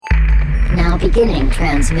Beginning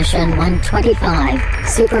transmission 125.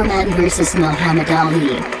 Superman vs. Muhammad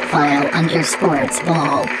Ali. File under sports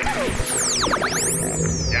ball.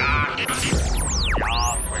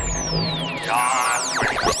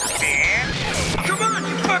 Come on,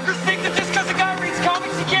 you fuckers think that just because a guy reads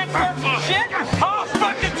comics he can't start some shit? I'll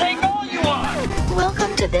fucking take all you want!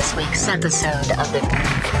 Welcome to this week's episode of the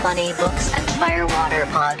Funny Books and Firewater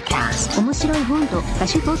Podcast. 面白い本と歌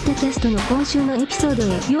手ポッドキャストの今週のエピソードへ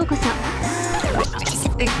ようこそ。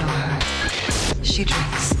 Ignore her. She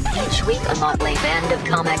drinks. Each week a motley band of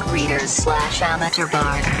comic readers / amateur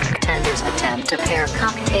bartenders attempt to pair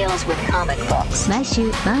cocktails with comic books. 毎週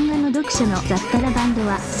漫画の読者の雑多なバンド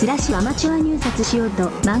はスラッシュアマチュア入札しようと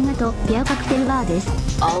漫画とペアカクテルバーです。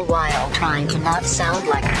 All while trying to not sound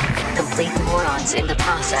like complete morons in the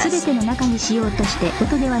すべ process. ての中にしようとして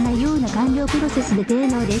音ではないような完了プロセスで低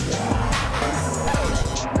能です。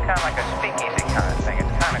 Kind of like a speakeasy kind of thing.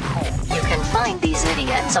 It's kind of cool. You can find these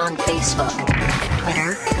idiots on Facebook,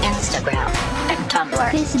 Twitter, Instagram, and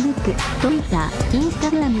Tumblr.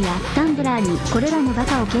 Facebook、Twitter、Instagram や Tumblr にこれらのバ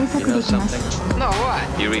カを検索できます。 No, what?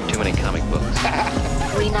 You read too many comic books.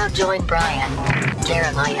 We now join Brian,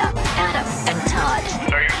 Jeremiah, Adam, and Todd.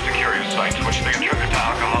 They're used to curious sights which they attribute to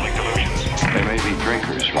alcoholic delusions. They may be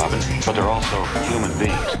drinkers, Robin, but they're also human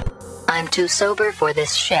beings. I'm too sober for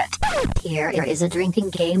this shit. Here is a drinking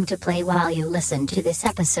game to play while you listen to this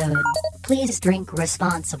episode. Please drink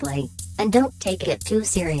responsibly, and don't take it too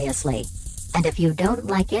seriously. And if you don't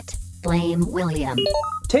like it, blame William.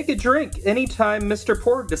 Take a drink anytime Mr.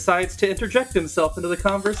 Porg decides to interject himself into the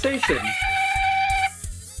conversation.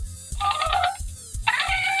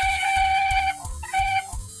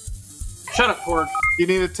 Shut up, Porg. You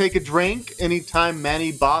need to take a drink anytime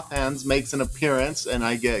Manny Bothands makes an appearance, and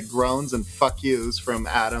I get groans and fuck yous from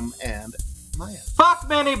Adam and Maya. Fuck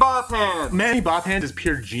Manny Bothan! Manny Bothan is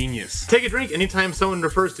pure genius. Take a drink anytime someone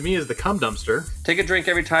refers to me as the cum dumpster. Take a drink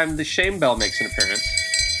every time the Shame Bell makes an appearance.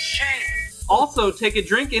 Also, take a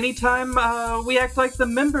drink anytime we act like the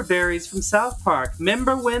Member Berries from South Park.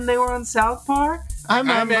 Remember when they were on South Park? I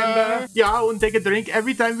remember. Yeah, and take a drink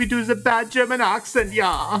every time we do the bad German accent,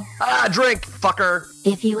 yeah. Ah, drink, fucker!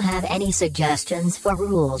 If you have any suggestions for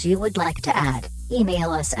rules you would like to add,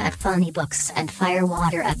 email us at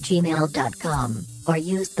funnybooksandfirewater@gmail.com or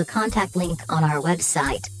use the contact link on our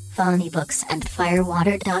website,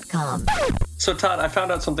 funnybooksandfirewater.com. So, Todd, I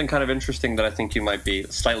found out something kind of interesting that I think you might be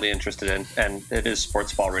slightly interested in, and it is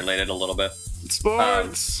sports ball related a little bit.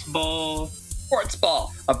 Sports. Sports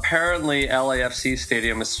ball. Apparently, LAFC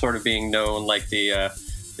Stadium is sort of being known like the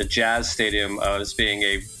Jazz Stadium as being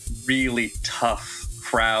a really tough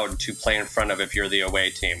crowd to play in front of if you're the away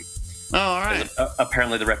team. Oh, all right.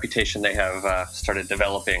 Apparently, the reputation they have started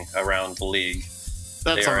developing around the league.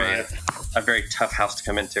 That's They all are right. a very tough house to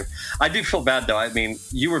come into. I do feel bad, though. I mean,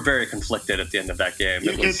 you were very conflicted at the end of that game.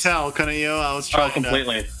 You could tell, couldn't you? I was trying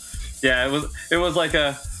completely. Yeah, it was like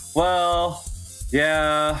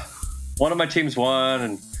one of my teams won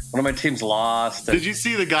and one of my teams lost. And Did you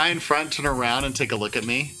see the guy in front turn around and take a look at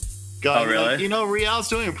me? Going, Oh, really? Like, Real's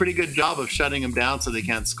doing a pretty good job of shutting him down so they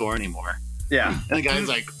can't score anymore. Yeah. And the guy's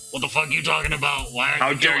like, what the fuck are you talking about? Why are How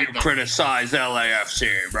you dare doing you that? criticize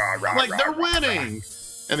LAFC? Rah, rah, I'm like, rah, they're rah, winning.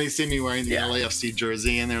 And they see me wearing the Yeah. LAFC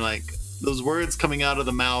jersey, and they're like, those words coming out of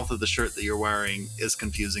the mouth of the shirt that you're wearing is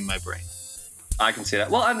confusing my brain. I can see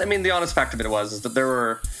that. Well, I mean, the honest fact of it is that there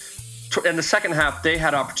were, in the second half, they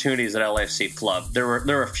had opportunities that LAFC flubbed. There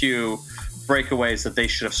were a few breakaways that they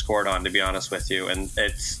should have scored on, to be honest with you, and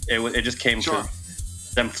it just came Sure. to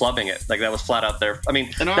them flubbing it. Like, that was flat out there. I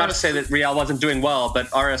mean, And not to say that Real wasn't doing well, but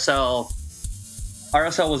RSL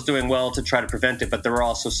was doing well to try to prevent it, but there were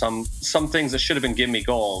also some things that should have been giving me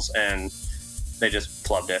goals, and they just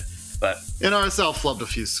flubbed it. But And RSL flubbed a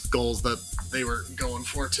few goals that they were going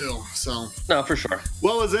for, too. So, no, for sure.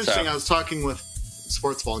 well, it was interesting. So- I was talking with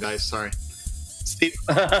sports ball guys, sorry. Steve.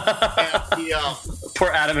 And he, Poor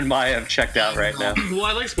Adam and Maya have checked out right now. Well,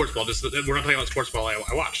 I like sports ball, just that we're not talking about sports ball I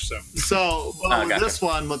watch, so. So, with gotcha. this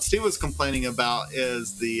one, what Steve was complaining about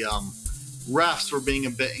is the refs were being a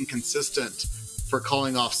bit inconsistent for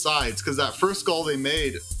calling offsides, because that first goal they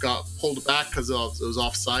made got pulled back because it was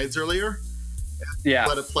offsides earlier. Yeah.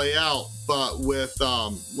 Let it play out. But with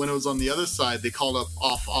when it was on the other side, they called up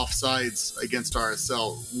offsides against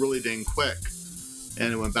RSL really dang quick,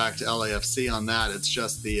 and it went back to LAFC on that. It's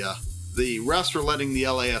just the refs were letting the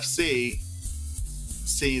LAFC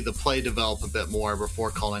see the play develop a bit more before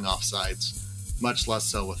calling offsides, much less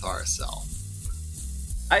so with RSL.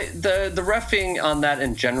 The reffing on that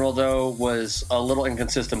in general, though, was a little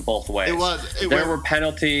inconsistent both ways. It was. There were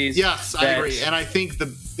penalties. Yes, I agree. And I think the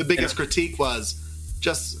biggest critique was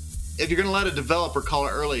just if you're going to let it develop or call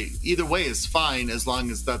it early, either way is fine as long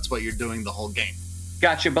as that's what you're doing the whole game.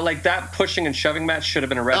 Gotcha, but like that pushing and shoving match should have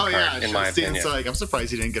been a red card, in my opinion. So, I'm surprised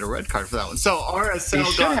he didn't get a red card for that one. So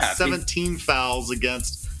RSL got 17 fouls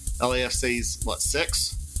against LAFC's,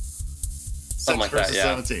 6? Something like that,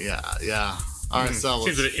 yeah. 17, yeah. RSL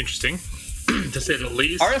seems a bit interesting, to say the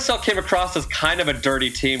least. RSL came across as kind of a dirty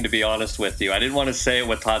team, to be honest with you. I didn't want to say it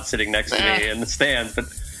with Todd sitting next to me in the stands, but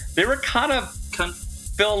they were kind of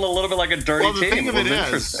feeling a little bit like a dirty team. The thing of it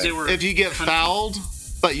is, if you get fouled,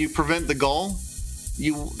 but you prevent the goal,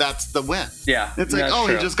 that's the win. Yeah. It's like,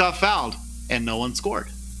 he just got fouled, and no one scored.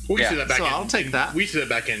 We used to do that back I'll take that. We used to do that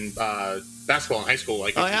back in basketball in high school.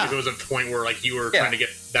 Like, if it was a point where like you were trying to get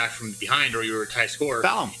back from behind or you were a high score,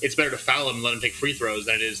 foul him. It's better to foul him and let him take free throws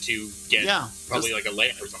than it is to get probably like a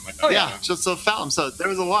layup or something like that. Just so foul him. So there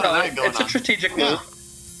was a lot of that going on. It's a strategic move.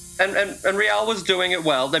 And Real was doing it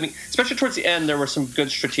well. I mean, especially towards the end, there were some good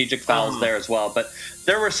strategic fouls there as well. But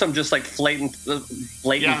there were some just like blatant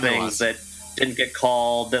things that didn't get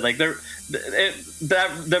called. That like and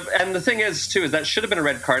the thing is too is that should have been a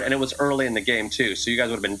red card, and it was early in the game too. So you guys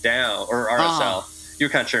would have been down, or RSL. You're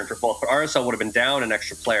kind of cheering for both, but RSL would have been down an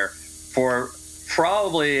extra player for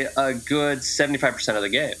probably a good 75% of the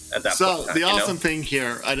game at that point. So the awesome thing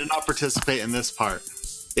here, I did not participate in this part,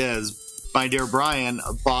 is my dear Brian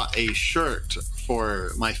bought a shirt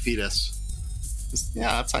for my fetus.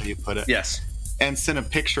 Yeah, that's how you put it. Yes. And sent a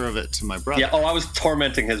picture of it to my brother. Yeah, I was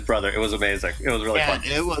tormenting his brother. It was amazing. It was really fun.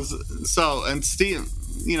 It was and Steve,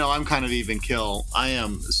 I'm kind of even kill. I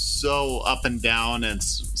am so up and down and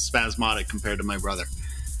spasmodic compared to my brother.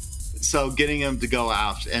 So getting him to go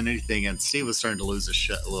out and anything, and Steve was starting to lose his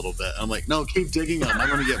shit a little bit. I'm like, no, keep digging him. I'm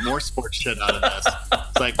going to get more sports shit out of this.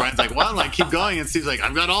 It's like, Brian's like, well, keep going. And Steve's like,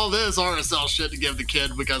 I've got all this RSL shit to give the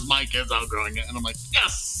kid because my kid's outgrowing it. And I'm like,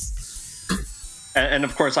 yes. And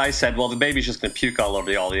of course, I said, well, the baby's just going to puke all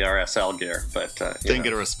over all the RSL gear. But didn't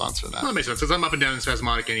get a response for that. Well, that makes sense, because I'm up and down and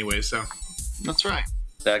spasmodic anyway, so. That's right.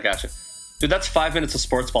 I gotcha. Dude, that's 5 minutes of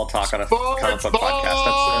sports ball talk on a comic book podcast.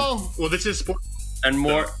 That's well, this is sports. And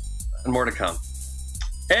more to come.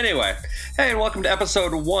 Anyway, hey, and welcome to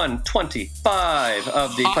episode 125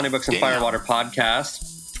 of the Funny Books and Firewater podcast.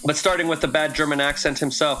 But starting with the bad German accent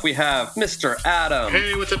himself, we have Mr. Adam.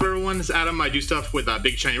 Hey, what's up, everyone? It's Adam. I do stuff with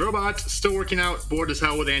Big Shiny Robot. Still working out, bored as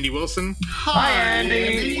hell with Andy Wilson. Hi,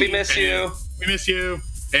 Andy. We miss you. We miss you.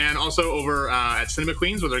 And also over at Cinema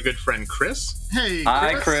Queens with our good friend Chris. Hey,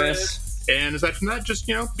 hi, Chris. And aside from that, just,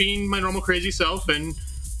 being my normal crazy self and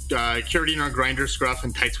curating our Grindr, Scruff,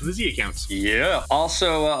 and Tights with the Z accounts. Yeah.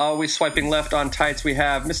 Also, always swiping left on Tights, we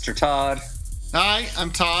have Mr. Todd. Hi, I'm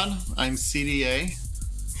Todd. I'm CDA.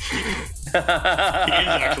 He is,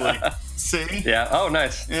 actually. See? Yeah. Oh,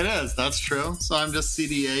 nice. It is. That's true. So I'm just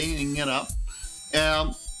CDA-ing it up.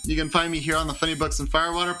 You can find me here on the Funny Books and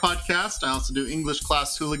Firewater podcast. I also do English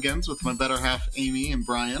Class Hooligans with my better half, Amy and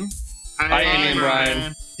Brian. Hi, Amy and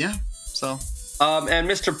Brian. Yeah. So... and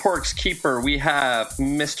Mr. Pork's Keeper, we have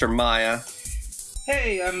Mr. Maya.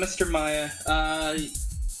 Hey, I'm Mr. Maya.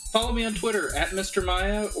 Follow me on Twitter at Mr.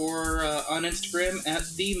 Maya or on Instagram at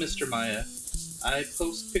the Mr. Maya. I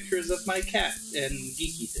post pictures of my cat and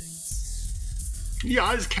geeky things.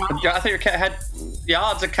 Yeah, it's cat. I thought your cat had.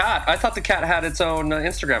 Yeah, it's a cat. I thought the cat had its own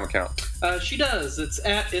Instagram account. She does.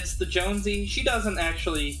 It's the Jonesy. She doesn't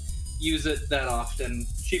actually use it that often.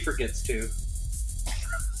 She forgets to.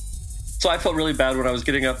 So I felt really bad when I was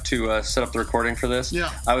getting up to set up the recording for this.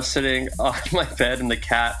 Yeah. I was sitting on my bed and the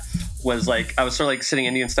cat was like, I was sort of like sitting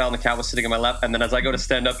Indian style and the cat was sitting in my lap. And then as I go to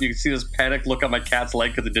stand up, you can see this panicked look on my cat's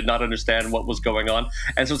leg because it did not understand what was going on.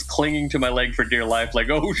 And so it's clinging to my leg for dear life.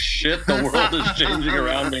 Like, oh shit, the world is changing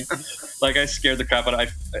around me. Like I scared the crap out of it.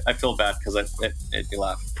 I feel bad because it made me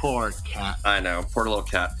laugh. Poor cat. I know. Poor little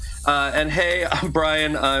cat. And hey, I'm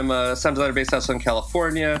Brian. I'm a sound designer based out of Southern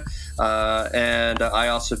California. And I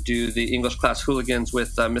also do the English Class Hooligans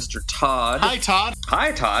with Mr. Todd. Hi, Todd.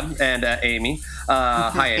 Hi, Todd. And Amy.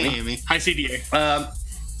 Hi, Amy. Hey, Amy. Hi, CDA.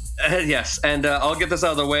 Yes, and I'll get this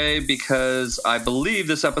out of the way because I believe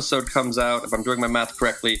this episode comes out, if I'm doing my math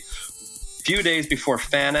correctly, a few days before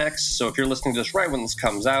FanX. So if you're listening to this right when this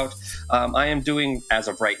comes out, I am doing, as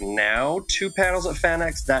of right now, 2 panels at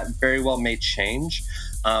FanX. That very well may change.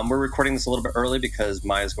 We're recording this a little bit early because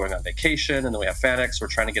Maya's going on vacation, and then we have FanX. We're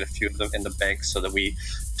trying to get a few of them in the bank so that we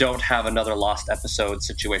don't have another lost episode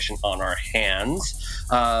situation on our hands.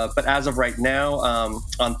 But as of right now,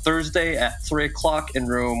 on Thursday at 3 o'clock in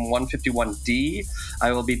room 151D,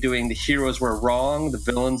 I will be doing The Heroes Were Wrong, the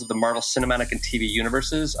villains of the Marvel Cinematic and TV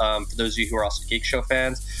universes. For those of you who are also Geek Show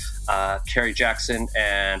fans, Kerry Jackson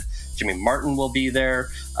and Jimmy Martin will be there.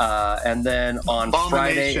 And then on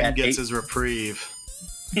Friday at gets 8... his reprieve.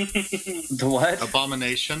 The what?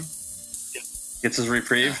 Abomination gets his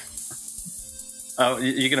reprieve. Oh,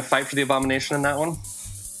 you gonna fight for the Abomination in that one?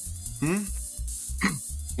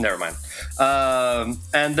 Never mind.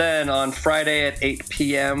 And then on Friday at 8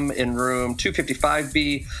 p.m. in room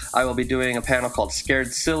 255B, I will be doing a panel called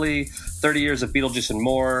Scared Silly, 30 Years of Beetlejuice and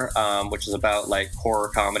More, which is about like horror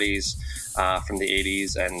comedies from the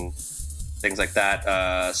 80s and things like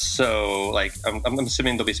that. So like I'm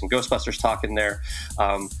assuming there'll be some Ghostbusters talk in there.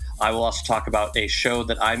 I will also talk about a show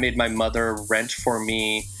that I made my mother rent for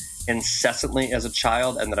me incessantly as a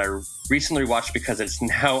child and that I recently watched because it's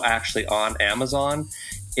now actually on Amazon.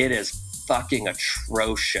 It is fucking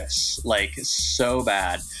atrocious, like so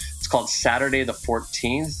bad. It's called Saturday the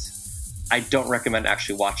 14th. I don't recommend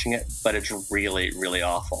actually watching it, but it's really, really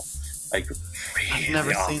awful. Like, really I've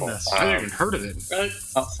never awful. seen this. I haven't even heard of it.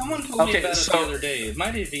 Someone told me about it the other day. It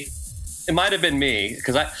might have been me,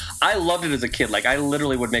 because I loved it as a kid. Like, I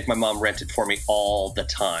literally would make my mom rent it for me all the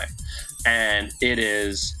time. And it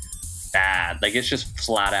is bad. Like, it's just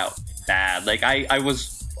flat out bad. Like, I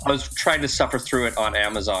was trying to suffer through it on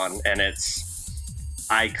Amazon, and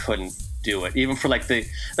I couldn't do it. Even for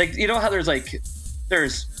you know how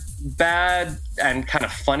there's bad and kind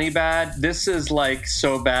of funny bad. This is like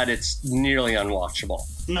so bad it's nearly unwatchable.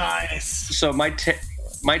 Nice. So my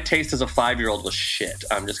taste as a 5-year-old was shit.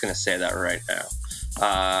 I'm just gonna say that right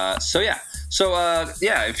now. So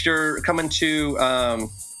if you're coming to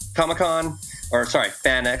Comic-Con, or sorry,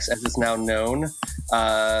 FanX as it's now known,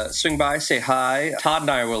 swing by, say hi. Todd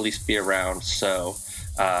and I will at least be around, so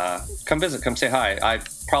come visit, come say hi. I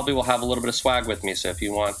probably will have a little bit of swag with me, so if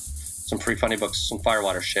you want some free funny books, some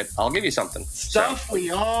Firewater shit, I'll give you something. Stuff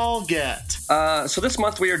we all get. So this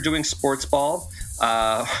month we are doing Sports Ball,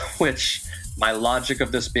 which my logic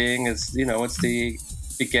of this being is, it's the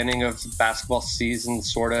beginning of basketball season,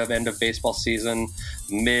 sort of, end of baseball season,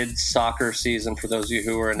 mid-soccer season for those of you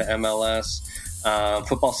who are into MLS.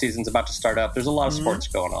 Football season's about to start up. There's a lot of sports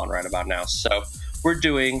going on right about now. So we're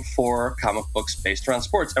doing 4 comic books based around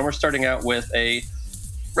sports, and we're starting out with a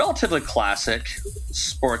relatively classic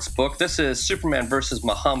sports book. This is Superman versus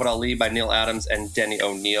Muhammad Ali by Neil Adams and Denny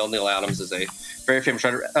O'Neil. Neil Adams is a very famous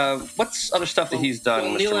writer. What's other stuff that he's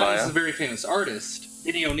done, Mr. Neil Maya? Adams is a very famous artist.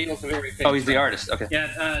 Denny O'Neil's a very famous he's the writer. artist. Okay.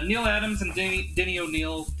 Yeah, Neil Adams and Denny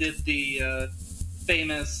O'Neil did the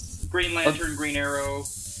famous Green Lantern, Green Arrow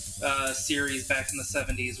series back in the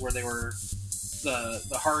 70s where they were the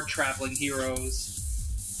hard-traveling heroes.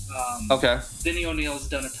 Okay. Denny O'Neil's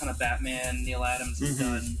done a ton of Batman. Neil Adams has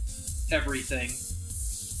done everything.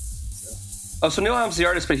 So Neil Adams is the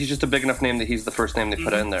artist, but he's just a big enough name that he's the first name they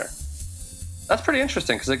put in there. That's pretty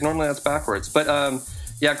interesting, because normally that's backwards. But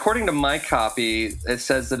according to my copy, it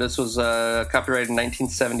says that this was copyrighted in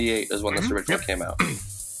 1978 is when this originally came out.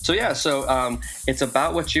 So it's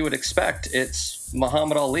about what you would expect. It's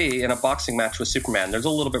Muhammad Ali in a boxing match with Superman. There's a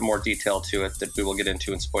little bit more detail to it that we will get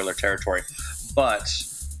into in spoiler territory. But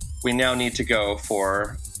we now need to go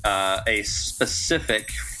for a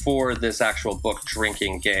specific for this actual book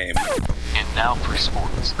drinking game. And now for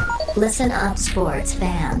sports. Listen up, sports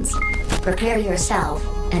fans. Prepare yourself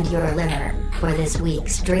and your liver for this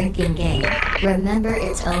week's drinking game. Remember,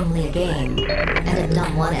 it's only a game, and a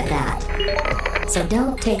dumb one at that. So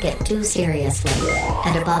don't take it too seriously.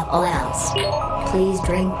 And above all else, please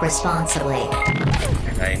drink responsibly.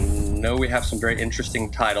 I know we have some very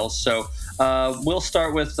interesting titles, so we'll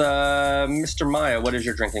start with Mr. Maya. What is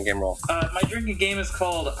your drinking game role? My drinking game is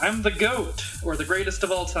called I'm the GOAT, or the greatest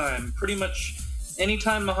of all time. Pretty much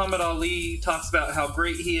anytime Muhammad Ali talks about how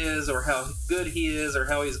great he is, or how good he is, or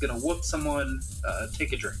how he's going to whoop someone,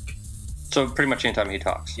 take a drink. So pretty much anytime he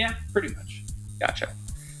talks? Yeah, pretty much. Gotcha.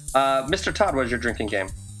 Mr. Todd, what is your drinking game?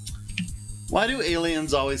 Why do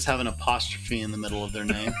aliens always have an apostrophe in the middle of their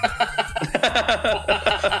name?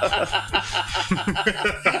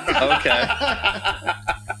 Okay.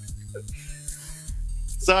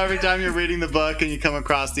 So every time you're reading the book and you come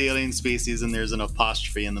across the alien species and there's an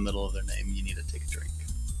apostrophe in the middle of their name, you need to take a drink.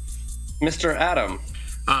 Mr. Adam.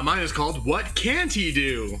 Mine is called What Can't He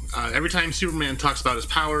Do? Every time Superman talks about his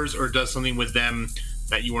powers or does something with them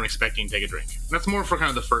that you weren't expecting, take a drink. That's more for kind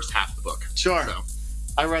of the first half of the book. Sure. So.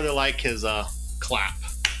 I rather like his clap.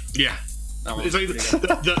 Yeah. It's like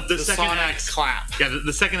the second act clap. Yeah,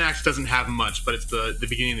 the second act doesn't have much, but it's the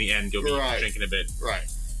beginning and the end. You'll be drinking a bit. Right.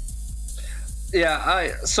 Yeah,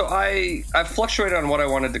 I fluctuated on what I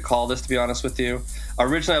wanted to call this, to be honest with you.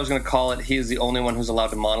 Originally, I was going to call it He is the Only One Who's Allowed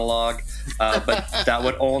to Monologue, but that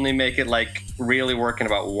would only make it like really work in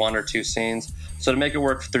about 1 or 2 scenes. So to make it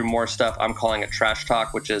work through more stuff, I'm calling it trash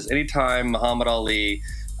talk, which is anytime Muhammad Ali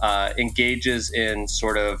engages in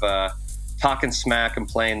sort of talking smack and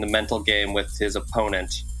playing the mental game with his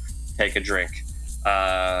opponent, take a drink.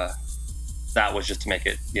 That was just to make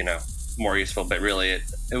it, more useful, but really it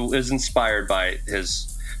was inspired by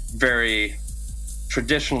his very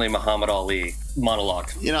traditionally Muhammad Ali monologue.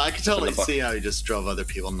 I could totally see how he just drove other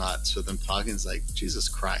people nuts with him talking. It's like, Jesus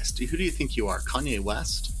Christ, who do you think you are, Kanye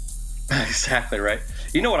West? Exactly right.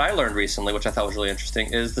 You know what I learned recently, which I thought was really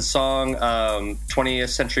interesting, is the song 20th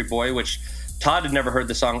Century Boy, which Todd had never heard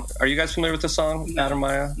the song. Are you guys familiar with the song, No. Adam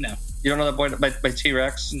Maya? No. You don't know that boy by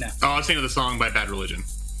T-Rex? No. Oh, I was thinking of the song by Bad Religion.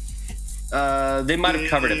 They might have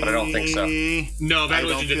covered it, but I don't think so. No, Bad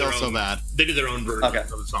Religion did their own. so bad. They did their own version of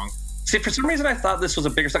the song. See, for some reason, I thought this was a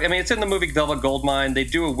bigger song. I mean, it's in the movie Velvet Goldmine. They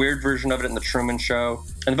do a weird version of it in the Truman Show.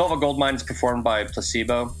 And Velvet Goldmine is performed by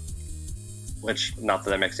Placebo, which, not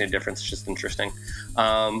that makes any difference. It's just interesting.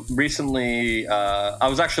 Recently, I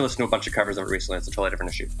was actually listening to a bunch of covers of it recently. It's a totally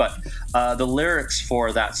different issue. But the lyrics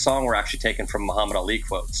for that song were actually taken from Muhammad Ali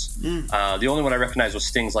quotes. The only one I recognized was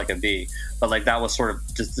Stings Like a Bee. But, that was sort of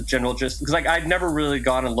just the general gist. Because, I'd never really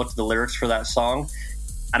gone and looked at the lyrics for that song.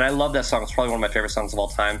 And I love that song. It's probably one of my favorite songs of all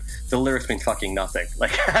time. The lyrics mean fucking nothing,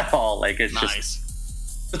 at all. It's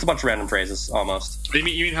just a bunch of random phrases, almost. You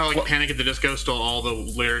mean how Panic at the Disco stole all the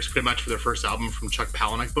lyrics pretty much for their first album from Chuck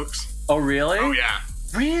Palahniuk books? Oh, really? Oh, yeah.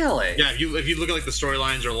 Really? Yeah, if you look at the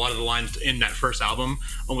storylines or a lot of the lines in that first album,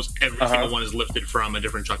 almost every single one is lifted from a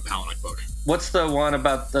different Chuck Palahniuk book. What's the one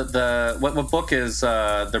about what book is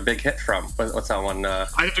their big hit from? What's that one? I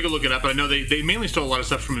have to go look it up, but I know they mainly stole a lot of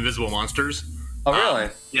stuff from Invisible Monsters. Oh, really?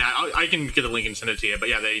 Yeah, I can get the link and send it to you. But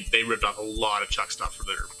yeah, they ripped off a lot of Chuck stuff for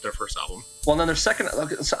their first album. Well, then their second.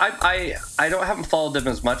 So I haven't followed them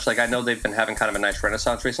as much. I know they've been having kind of a nice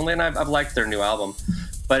renaissance recently, and I've liked their new album.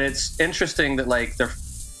 But it's interesting that their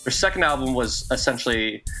second album was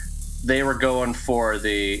essentially they were going for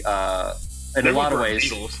the in a lot of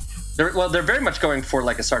ways. They're very much going for a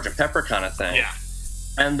Sgt. Pepper kind of thing. Yeah.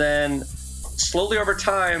 And then slowly over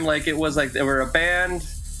time, it was they were a band,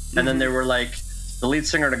 and then they were the lead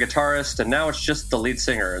singer and a guitarist, and now it's just the lead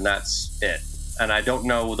singer, and that's it. And I don't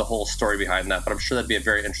know the whole story behind that, but I'm sure that'd be a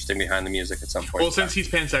very interesting behind the music at some point. Well, since he's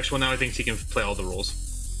pansexual now, I think he can play all the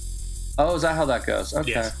roles. Oh, is that how that goes?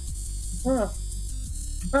 Okay. Yes. Well,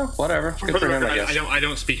 whatever. Good for him, I guess. I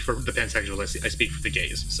don't speak for the pansexuals. I speak for the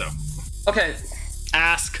gays. So. Okay.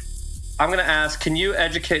 Ask. I'm gonna ask. Can you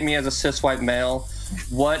educate me as a cis white male?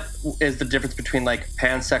 What is the difference between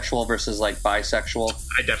pansexual versus bisexual?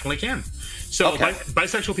 I definitely can. So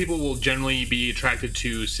bisexual people will generally be attracted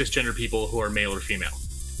to cisgender people who are male or female,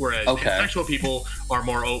 whereas pansexual people are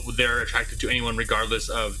they're attracted to anyone regardless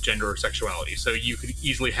of gender or sexuality. So you could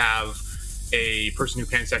easily have a person who's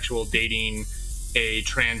pansexual dating a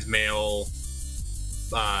trans male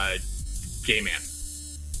gay man.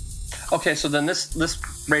 Okay, so then this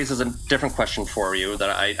raises a different question for you that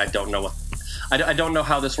I don't know. I don't know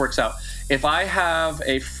how this works out. If I have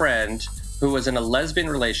a friend who was in a lesbian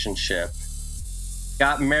relationship,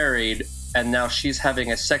 got married, and now she's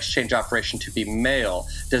having a sex change operation to be male,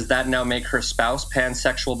 does that now make her spouse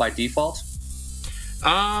pansexual by default?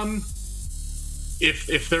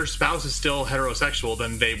 If their spouse is still heterosexual,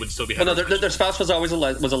 then they would still be heterosexual. No, their spouse was always a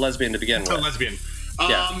lesbian to begin with. A lesbian.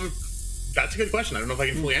 Yeah. That's a good question. I don't know if I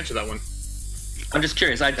can fully answer that one. I'm just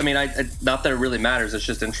curious. I mean, not that it really matters. It's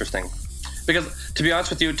just interesting. Because, to be honest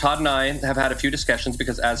with you, Todd and I have had a few discussions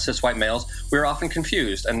because as cis white males, we're often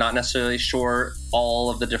confused and not necessarily sure all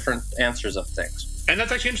of the different answers of things. And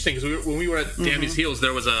that's actually interesting because when we were at Danby's Heels,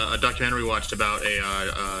 there was a documentary we watched about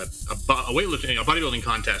a weightlifting, a bodybuilding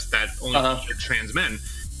contest that only featured trans men.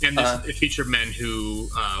 And it featured men who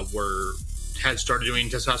had started doing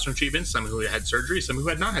testosterone treatments, some who had surgery, some who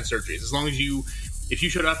had not had surgeries. As long as if you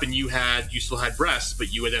showed up and you still had breasts,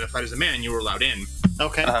 but you identified as a man, you were allowed in.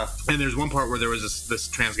 Okay. And there's one part where there was this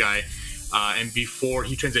trans guy, and before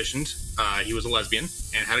he transitioned, he was a lesbian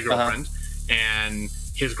and had a girlfriend, and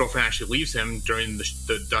his girlfriend actually leaves him during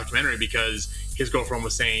the documentary because his girlfriend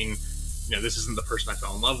was saying, this isn't the person I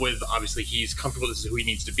fell in love with. Obviously, he's comfortable. This is who he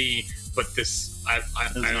needs to be. But I'm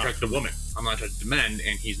attracted to a woman. I'm not attracted to men,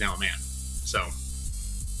 and he's now a man. So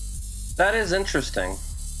that is interesting.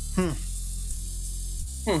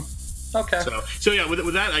 Okay. So yeah,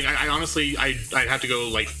 with that, I honestly, I'd have to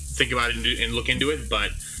go think about it and look into it.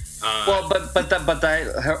 But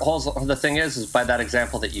the thing is by that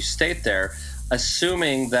example that you state there,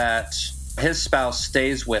 assuming that his spouse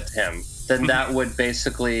stays with him, then that would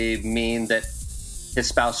basically mean that his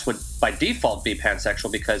spouse would by default be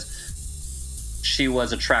pansexual because she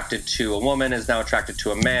was attracted to a woman, is now attracted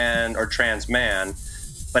to a man or trans man,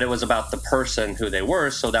 but it was about the person who they were,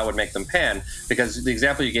 so that would make them pan. Because the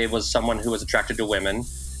example you gave was someone who was attracted to women,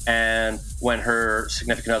 and when her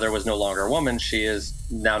significant other was no longer a woman, she is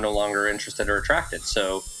now no longer interested or attracted.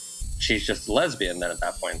 So she's just a lesbian then at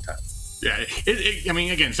that point in time. Yeah, I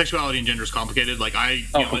mean, again, sexuality and gender is complicated. Like,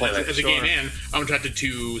 as a gay man, I'm attracted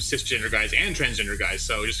to cisgender guys and transgender guys.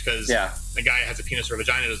 So just because a guy has a penis or a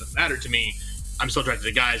vagina doesn't matter to me. I'm still attracted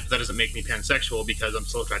to guys, but that doesn't make me pansexual because I'm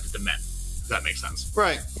still attracted to men. If that makes sense.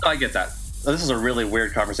 Right. I get that. This is a really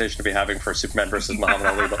weird conversation to be having for Superman versus Muhammad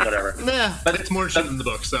Ali, but whatever. Nah, but it's more interesting than the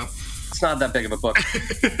book, so. It's not that big of a book.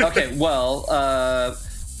 Okay, well,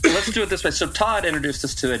 let's do it this way. So Todd introduced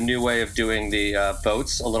us to a new way of doing the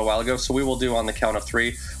votes a little while ago. So we will do on the count of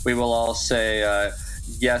 3. We will all say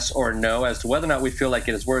yes or no as to whether or not we feel like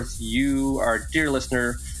it is worth you, our dear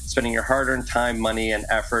listener, spending your hard-earned time, money, and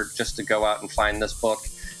effort just to go out and find this book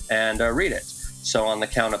and read it. So on the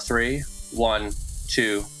count of 3, 1,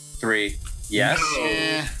 2, 3, yes.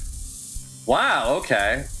 No. Wow,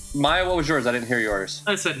 okay. Maya, what was yours? I didn't hear yours.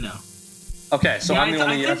 I said no. Okay, so I'm the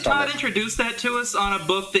only yes on I think Todd this. introduced that to us on a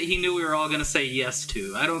book that he knew we were all going to say yes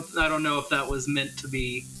to. I don't know if that was meant to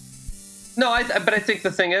be. No, but I think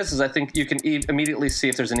the thing is I think you can immediately see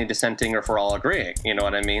if there's any dissenting or if we're all agreeing. You know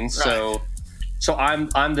what I mean? Right. So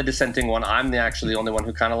I'm the dissenting one. I'm actually the only one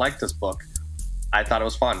who kind of liked this book. I thought it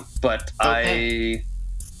was fun, but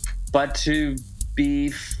But to be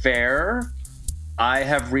fair, I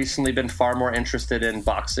have recently been far more interested in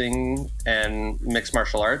boxing and mixed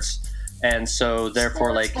martial arts. And so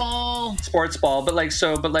therefore sports ball, but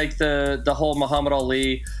the whole Muhammad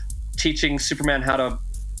Ali teaching Superman how to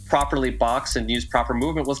properly box and use proper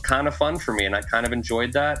movement was kind of fun for me, and I kind of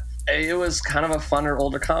enjoyed that. It was kind of a funner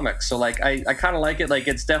older comic, so I kind of like it. Like,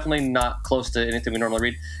 it's definitely not close to anything we normally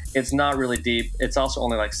read. It's not really deep. It's also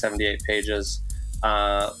only 78 pages.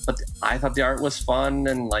 But I thought the art was fun,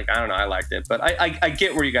 and I don't know, I liked it. But I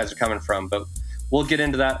get where you guys are coming from, but we'll get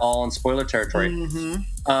into that all in spoiler territory.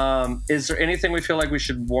 Mm-hmm. Is there anything we feel like we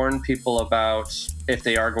should warn people about if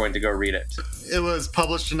they are going to go read it? It was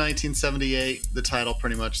published in 1978. The title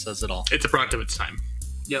pretty much says it all. It's a product of its time.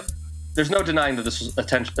 Yep. There's no denying that this was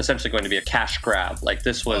essentially going to be a cash grab.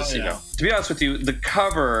 This was, to be honest with you, the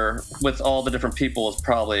cover with all the different people is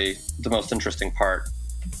probably the most interesting part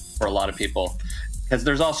for a lot of people. Because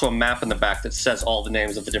there's also a map in the back that says all the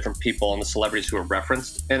names of the different people and the celebrities who are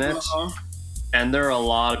referenced in it. Uh-huh. And there are a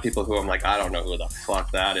lot of people who I'm I don't know who the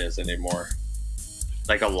fuck that is anymore.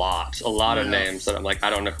 A lot of names that I'm I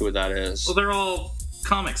don't know who that is. Well, they're all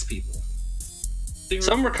comics people.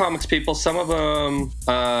 Some were comics people. Some of them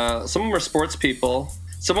are sports people.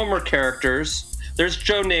 Some of them are characters. There's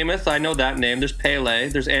Joe Namath. I know that name. There's Pele.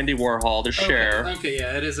 There's Andy Warhol. There's Cher. Okay,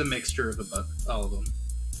 yeah, it is a mixture of all of them.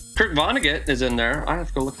 Kurt Vonnegut is in there. I have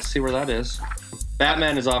to go look and see where that is.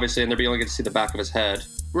 Batman is obviously in there, but you only get to see the back of his head.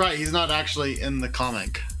 Right, he's not actually in the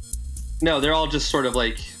comic. No, they're all just sort of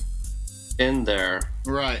in there.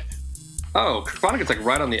 Right. Oh, Kurt Vonnegut's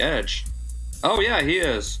right on the edge. Oh yeah, he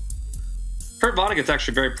is. Kurt Vonnegut's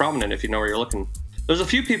actually very prominent if you know where you're looking. There's a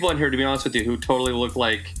few people in here, to be honest with you, who totally look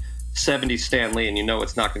like 70s Stan Lee, and you know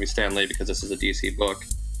it's not going to be Stan Lee because this is a DC book.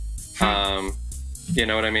 You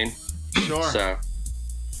know what I mean? Sure. So,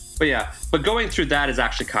 but going through that is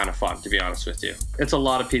actually kind of fun, to be honest with you. It's a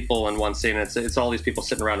lot of people in one scene. It's all these people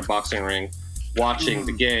sitting around a boxing ring, watching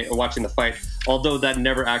the game, watching the fight. Although that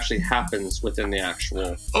never actually happens within the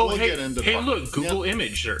actual. Oh, hey, look, Google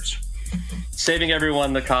image search. Saving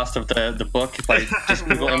everyone the cost of the book by just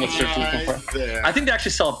Google image search. I think they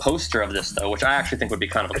actually sell a poster of this though, which I actually think would be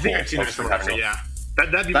kind of a cool poster. Yeah,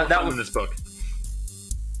 that'd be more fun than this book.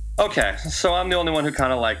 Okay, so I'm the only one who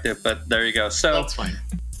kind of liked it, but there you go. So that's fine.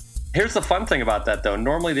 Here's the fun thing about that, though.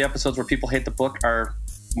 Normally, the episodes where people hate the book are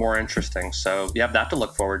more interesting, so you have that to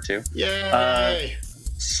look forward to. Yay!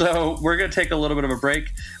 So we're going to take a little bit of a break.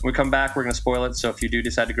 When we come back, we're going to spoil it. So if you do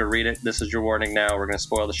decide to go read it, this is your warning now. We're going to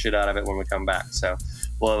spoil the shit out of it when we come back. So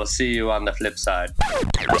we'll see you on the flip side.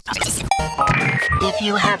 If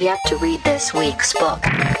you have yet to read this week's book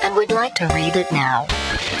and would like to read it now,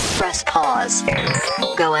 press pause.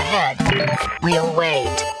 Go ahead. We'll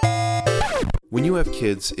wait. When you have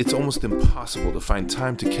kids, it's almost impossible to find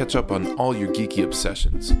time to catch up on all your geeky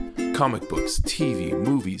obsessions. Comic books, TV,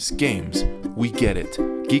 movies, games. We get it.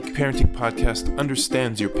 Geek Parenting Podcast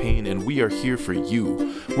understands your pain, and we are here for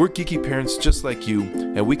you. We're geeky parents just like you,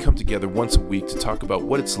 and we come together once a week to talk about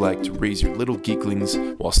what it's like to raise your little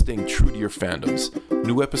geeklings while staying true to your fandoms.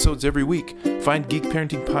 New episodes every week. Find Geek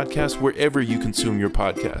Parenting Podcast wherever you consume your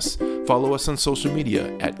podcasts. Follow us on social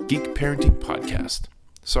media at Geek Parenting Podcast.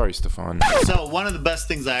 Sorry, Stefan. So one of the best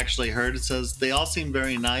things I actually heard, it says, they all seem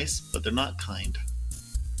very nice, but they're not kind.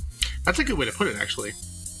 That's a good way to put it, actually.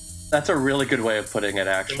 That's a really good way of putting it,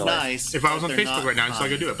 actually. They're nice. If I was on but they're Facebook right now, I'd still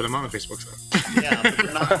kind. go do it, but I'm not on Facebook, so. Yeah, but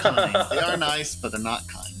they're not kind. They are nice, but they're not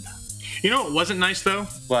kind. You know what wasn't nice, though?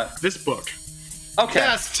 What? This book. Okay.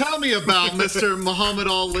 Yes, tell me about Mr. Muhammad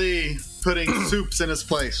Ali putting soups in his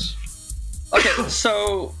place. Okay,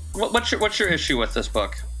 so what's your issue with this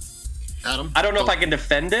book? Adam? I don't know if I can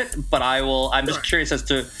defend it, but I will. I'm just curious as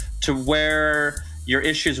to where your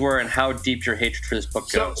issues were and how deep your hatred for this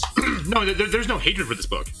book goes. No, there's no hatred for this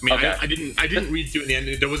book. I mean, Okay. I didn't read through in the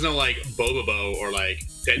end. There was no like Bobobo or like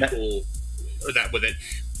Deadpool or that with it.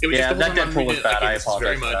 It was Yeah, just the that one I'm Deadpool was reading, bad. I this is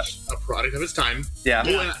apologize very for much a product of its time. Yeah.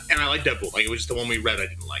 Well, and I like Deadpool. Like it was just the one we read. I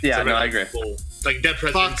didn't like. Yeah, So no, I read agree. Deadpool, like Dead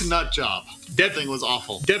Fuck Presidents. nut job. That thing was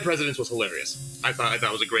awful. Dead Presidents was hilarious. I thought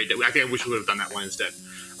it was a great. I think I wish we would have done that one instead.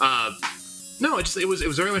 No, it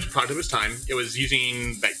was very much a product of its time. It was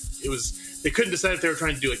using like it was. They couldn't decide if they were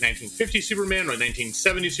trying to do like 1950 Superman or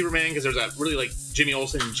 1970 Superman because there's that really like Jimmy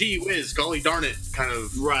Olsen, gee whiz, golly darn it kind of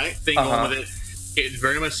thing going with it. It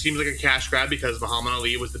very much seems like a cash grab because Muhammad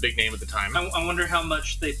Ali was the big name at the time. I wonder how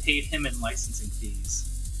much they paid him in licensing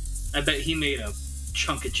fees. I bet he made a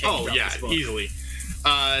chunk of change. Oh yeah, this book. easily.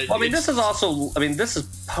 Well, I mean, this is also. I mean, this is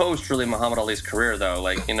post really Muhammad Ali's career, though.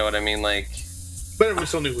 Like, you know what I mean? Like, but everyone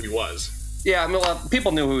still knew who he was. Yeah, I mean, well,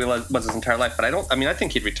 people knew who he was his entire life, but I don't. I mean, I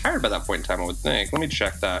think he'd retired by that point in time. I would think. Let me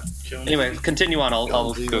check that. Anyway, continue on.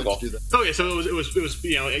 I'll Google. Oh yeah, so it was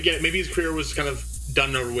you know again maybe his career was kind of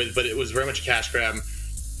done over with, but it was very much a cash grab.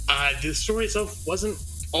 The story itself wasn't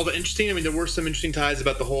all that interesting. I mean, there were some interesting ties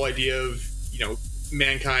about the whole idea of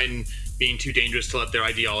mankind being too dangerous to let their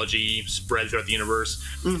ideology spread throughout the universe.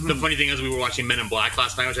 Mm-hmm. The funny thing is, we were watching Men in Black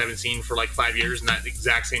last night, which I haven't seen for like 5 years, and that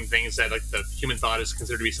exact same thing said like the human thought is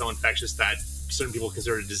considered to be so infectious that certain people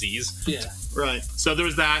consider it a disease. Yeah, right. So there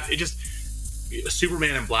was that. It just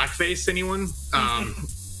Superman in blackface. Anyone?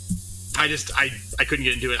 I couldn't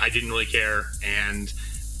get into it. I didn't really care, and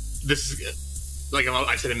this is like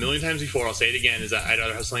I've said a million times before. I'll say it again: is that I'd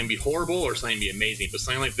rather have something be horrible or something be amazing. But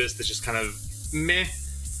something like this that's just kind of meh.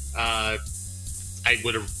 I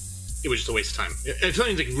would have. It was just a waste of time. If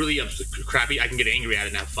something's like really crappy, I can get angry at it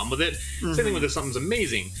and have fun with it. Same thing with if something's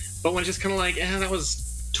amazing. But when it's just kind of like, that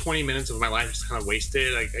was 20 minutes of my life just kind of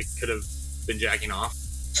wasted. I could have been jacking off.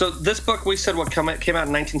 So this book, we said came out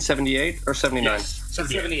in 1978 or 79? Yes,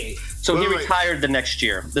 78. So he retired the next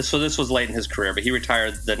year. This was late in his career, but he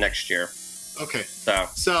retired the next year. Okay.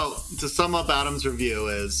 So to sum up Adam's review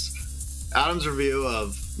is Adam's review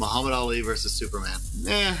of Muhammad Ali versus Superman.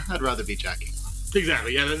 I'd rather be jacking off.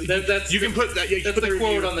 Exactly. Yeah. That's you can put that. Yeah, that's the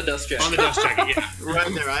quote on the dust jacket. On the dust jacket. Yeah.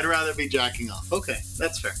 Right there. I'd rather be jacking off. Okay,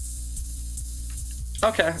 that's fair.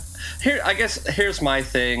 Okay. Here's my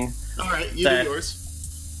thing. All right, you do yours.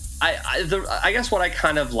 I guess what I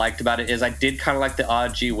kind of liked about it is I did kind of like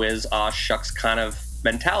the gee whiz, shucks kind of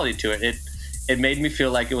mentality to it. It made me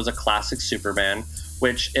feel like it was a classic Superman,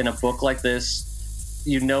 which in a book like this,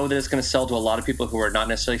 you know that it's going to sell to a lot of people who are not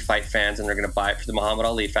necessarily fight fans and they're going to buy it for the Muhammad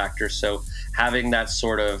Ali factor. So having that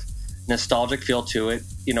sort of nostalgic feel to it,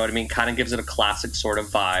 you know what I mean, kind of gives it a classic sort of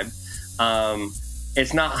vibe.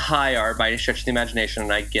 It's not high art by any stretch of the imagination,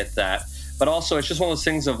 and I get that. But also, it's just one of those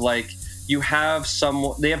things of like, they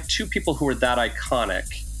have two people who are that iconic.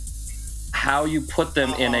 How you put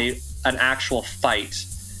them in an actual fight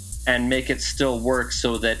and make it still work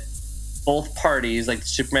so that both parties, like the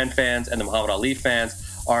Superman fans and the Muhammad Ali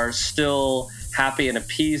fans, are still happy and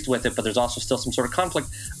appeased with it, but there's also still some sort of conflict.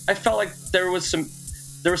 I felt like there was some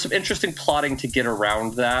interesting plotting to get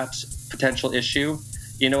around that potential issue.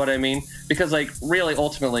 You know what I mean? Because like really,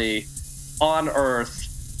 ultimately, on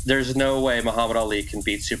Earth, there's no way Muhammad Ali can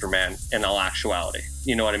beat Superman in all actuality.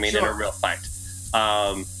 You know what I mean? Sure. In a real fight.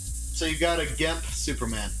 So you got a GIMP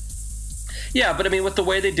Superman. Yeah, but I mean, with the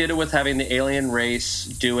way they did it, with having the alien race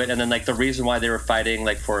do it, and then like the reason why they were fighting,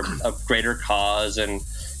 like for a greater cause, and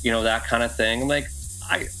that kind of thing. Like,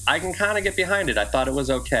 I can kind of get behind it. I thought it was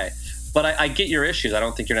okay, but I get your issues. I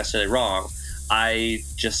don't think you're necessarily wrong. I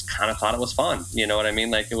just kind of thought it was fun. You know what I mean?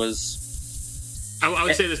 Like it was. I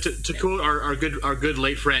would say this to quote our good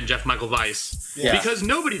late friend Jeff Michael Weiss. Yeah. Because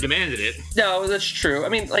nobody demanded it. No, that's true. I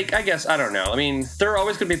mean, like, I guess, I don't know. I mean, there are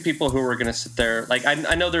always going to be people who are going to sit there. Like,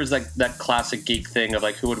 I know there's, like, that classic geek thing of,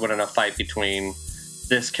 like, who would win in a fight between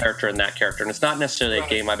this character and that character. And it's not necessarily a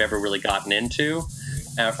game I've ever really gotten into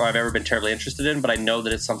or I've ever been terribly interested in, but I know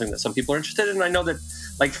that it's something that some people are interested in. And I know that,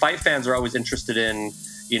 like, fight fans are always interested in,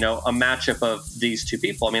 a matchup of these two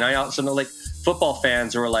people. I mean, I also know, like, football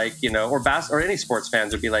fans or, like, or any sports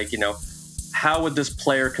fans would be like, how would this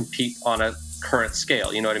player compete on a current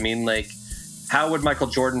scale. You know what I mean? Like, how would Michael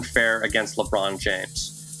Jordan fare against LeBron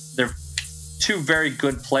James? They're two very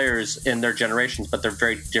good players in their generations, but they're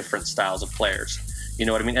very different styles of players. You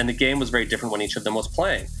know what I mean? And the game was very different when each of them was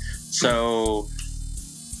playing. So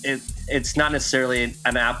it's not necessarily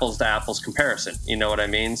an apples to apples comparison. You know what I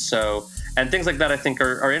mean? So, and things like that I think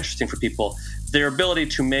are interesting for people. Their ability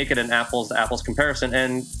to make it an apples to apples comparison.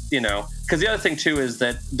 And, you know, because the other thing too is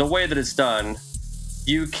that the way that it's done,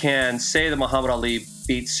 you can say that Muhammad Ali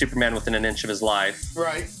beat Superman within an inch of his life.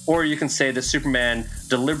 Right. Or you can say that Superman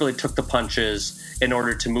deliberately took the punches in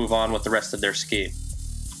order to move on with the rest of their scheme.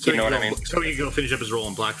 So you know what I mean? So he can go finish up his role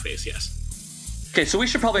in blackface, yes. Okay, so we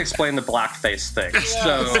should probably explain the blackface thing. Yeah,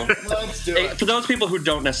 So, let's do it. for those people who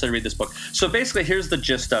don't necessarily read this book, so basically here's the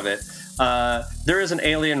gist of it. There is an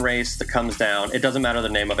alien race that comes down. It doesn't matter the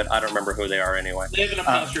name of it. I don't remember who they are anyway. They have an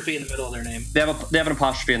apostrophe in the middle of their name. They have an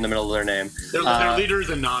apostrophe in the middle of their name. Their leader is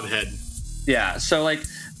a knobhead. Yeah, so like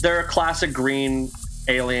they're a classic green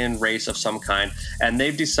alien race of some kind, and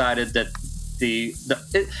they've decided that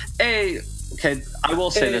okay, I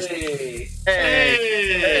will say this. Hey.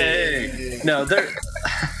 No, there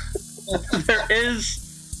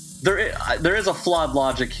is a flawed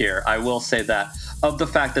logic here. I will say that, of the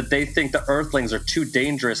fact that they think the Earthlings are too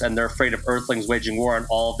dangerous and they're afraid of Earthlings waging war on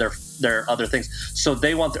all of their other things. So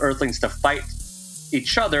they want the Earthlings to fight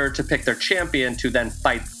each other to pick their champion to then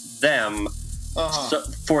fight them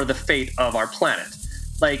for the fate of our planet.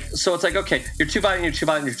 Like, so it's like, okay, you're too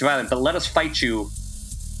violent, but let us fight you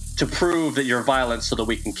to prove that you're violent so that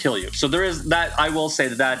we can kill you. So there is that. I will say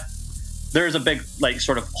that there is a big, like,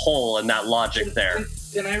 sort of hole in that logic there.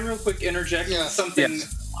 Can I real quick interject something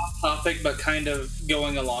off topic but kind of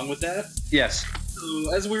going along with that? Yes.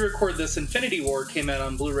 So as we record this, Infinity War came out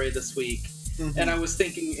on Blu-ray this week, and I was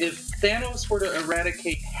thinking, if Thanos were to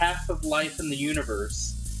eradicate half of life in the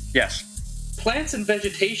universe, yes, plants and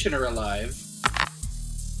vegetation are alive.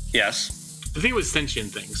 Yes. I think it was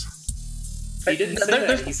sentient things. He didn't say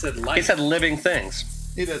that. He said life. He said living things.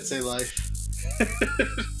 He did say life.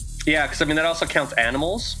 Yeah, because I mean that also counts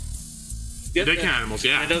animals. They count animals,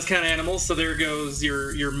 yeah. It does count animals. So there goes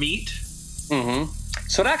your meat. Mm-hmm.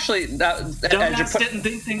 So it actually Dumbass didn't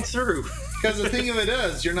think things through. Because the thing of it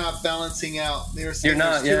is, you're not balancing out. You're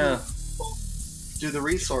not, yeah. Do the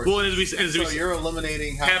resources. Well, so you're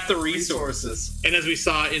eliminating half the resources. And as we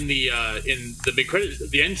saw in the big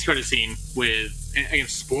credit, the end credit scene with, and again,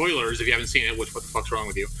 spoilers if you haven't seen it, which what the fuck's wrong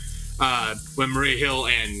with you? When Maria Hill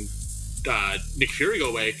and Nick Fury go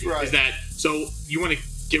away, right. Is that so? You want to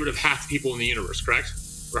get rid of half the people in the universe, correct?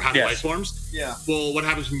 Or half the life forms? Yeah. Well, what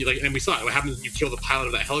happens when you and we saw it. What happens when you kill the pilot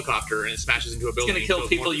of that helicopter and it smashes into a building? It's going to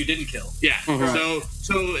kill people you didn't kill. Yeah. Mm-hmm.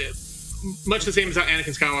 So. Much the same as how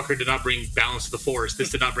Anakin Skywalker did not bring balance to the Force,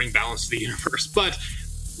 this did not bring balance to the universe. But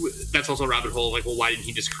that's also a rabbit hole. Like, well, why didn't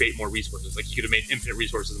he just create more resources? Like, he could have made infinite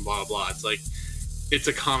resources and blah blah blah. It's like, it's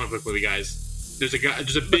a comic book movie, guys. There's a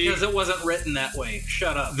big, because it wasn't written that way.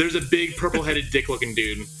 Shut up. There's a big purple-headed dick-looking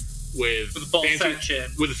dude with a ball sack chin,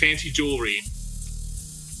 with a fancy jewelry.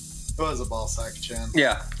 It was a ball sack chin.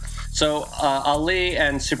 Yeah. So Ali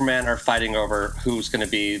and Superman are fighting over who's going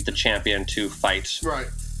to be the champion to fight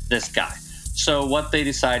this guy. So what they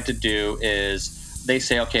decide to do is they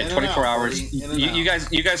say, okay, in 24 hours, you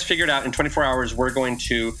guys figure it out. In 24 hours, we're going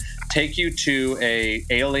to take you to a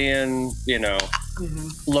alien,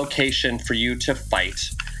 location for you to fight.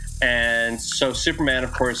 And so Superman,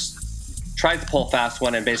 of course, tries to pull a fast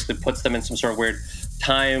one and basically puts them in some sort of weird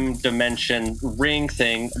time dimension ring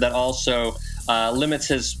thing that also limits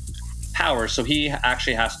his power. So he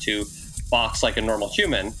actually has to box like a normal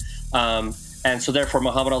human. And so therefore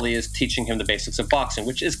Muhammad Ali is teaching him the basics of boxing,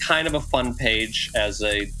 which is kind of a fun page as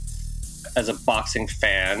a boxing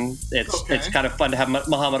fan. It's kind of fun to have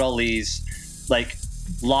Muhammad Ali's like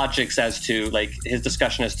logics as to like his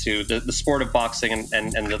discussion as to the sport of boxing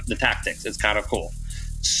and the tactics. It's kind of cool.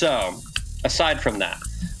 So aside from that,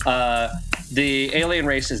 the alien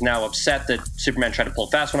race is now upset that Superman tried to pull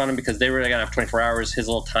a fast one on him because they were going to have 24 hours. His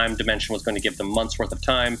little time dimension was going to give them months worth of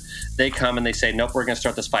time. They come and they say, nope, we're going to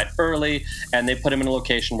start this fight early. And they put him in a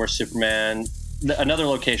location where another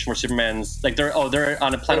location where Superman's like they're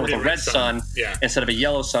on a planet with a red sun instead of a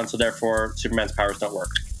yellow sun. So therefore Superman's powers don't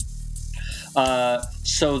work.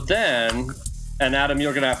 So then, and Adam,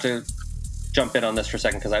 you're going to have to jump in on this for a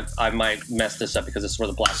second because I might mess this up because this is where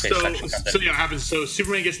the blackface section comes in. So yeah, what happens? So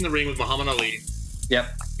Superman gets in the ring with Muhammad Ali. Yep.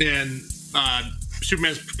 And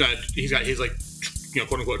Superman's he's got his like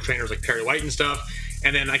quote unquote trainers like Perry White and stuff.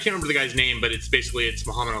 And then I can't remember the guy's name, but it's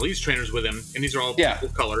Muhammad Ali's trainers with him, and these are all people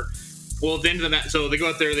of color. Well, at the end of the match, so they go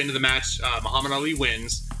out there. At the end of the match, Muhammad Ali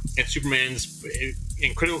wins, and Superman's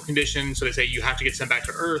in critical condition, so they say you have to get sent back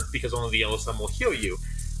to Earth because only the Yellow Sun will heal you.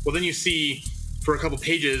 Well, then you see for a couple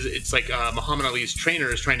pages, it's like Muhammad Ali's trainer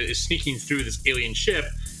is sneaking through this alien ship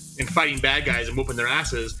and fighting bad guys and whooping their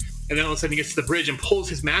asses. And then all of a sudden he gets to the bridge and pulls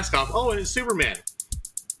his mask off. Oh, and it's Superman.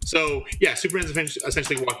 So, yeah, Superman's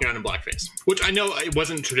essentially walking around in blackface. Which I know it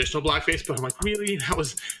wasn't traditional blackface, but I'm like, really? That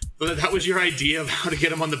was your idea of how to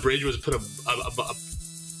get him on the bridge, was put a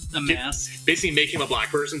mask? Basically make him a black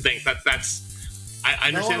person. That's... I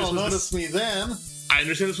understand no one will notice me then. I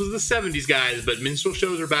understand this was the 70s, guys, but minstrel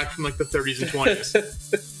shows are back from like the 30s and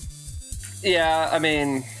 20s. Yeah, I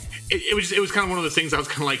mean... It was kind of one of those things I was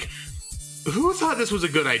kind of like, who thought this was a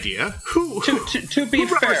good idea? Who be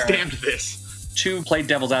fair, stamped this? To play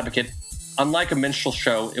devil's advocate, unlike a minstrel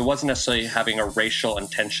show, it wasn't necessarily having a racial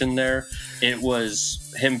intention there. It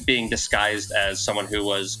was him being disguised as someone who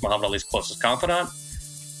was Muhammad Ali's closest confidant.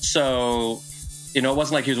 So, it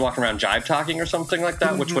wasn't like he was walking around jive talking or something like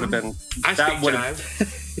that, which would have been... that would have,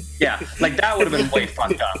 yeah, like that would have been way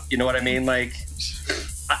fucked up. You know what I mean? Like,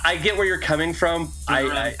 I get where you're coming from.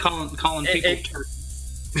 Calling people...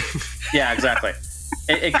 Yeah, exactly.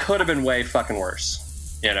 It could have been way fucking worse.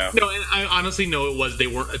 No, and I honestly know it was. They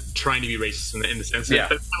weren't trying to be racist in the sense. Yeah.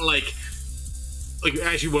 But it's kind of like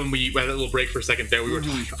actually when we had a little break for a second there, we were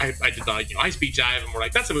talking. I did not, I Speak Jive, and we're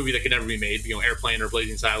like, that's a movie that could never be made. Airplane or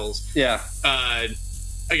Blazing Saddles. Yeah.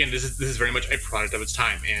 Again, this is very much a product of its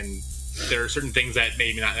time, and there are certain things that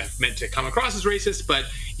maybe not have meant to come across as racist, but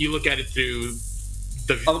you look at it through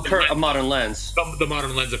a modern lens. The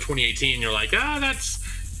modern lens of 2018, you're like, that's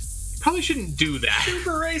probably shouldn't do that.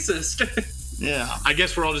 Super racist. Yeah. I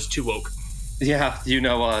guess we're all just too woke. Yeah, you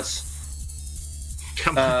know us.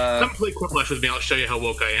 Come play Quiplash with me. I'll show you how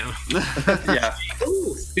woke I am. Yeah.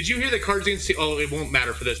 Ooh, did you hear that Cards Against... Oh, it won't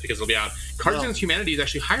matter for this because it'll be out. Cards Against Humanity is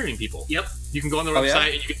actually hiring people. Yep. You can go on their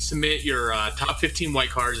website and you can submit your top 15 white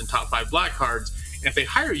cards and top 5 black cards. And if they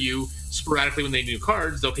hire you, sporadically when they do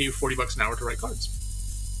cards, they'll pay you $40 an hour to write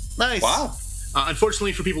cards. Nice. Wow.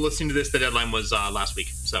 Unfortunately for people listening to this, the deadline was last week.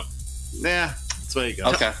 So... Yeah, that's where you go.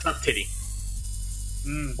 Okay. Tough titty.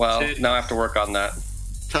 Well, now I have to work on that.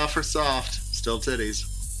 Tough or soft, still titties.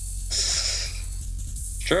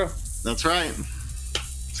 True. That's right.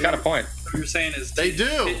 It's got a point. What you're saying is they do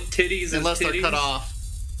titties unless titties? they're cut off.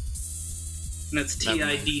 And it's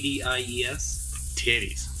TIDDIES.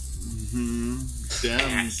 Titties. Mm-hmm.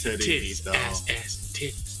 Damn titties, though. Ass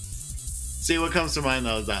titties. See, what comes to mind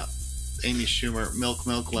though is that Amy Schumer milk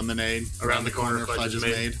lemonade around the corner fudge is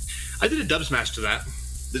made. I did a dub smash to that.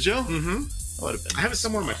 Did you? Mm-hmm. I would have been. I have it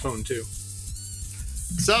somewhere on my phone too.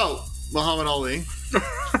 So, Muhammad Ali.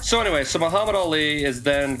 So Muhammad Ali is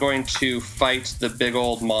then going to fight the big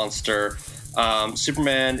old monster.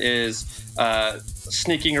 Superman is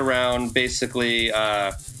sneaking around, basically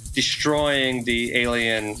destroying the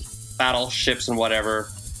alien battleships and whatever.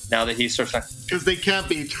 Now that he starts, because they can't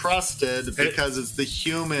be trusted because it's the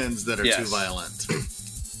humans that are too violent.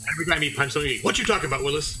 Every time he punches somebody, what you talking about,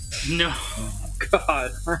 Willis? No,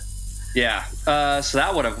 God. Yeah. So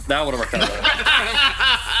that would have worked out.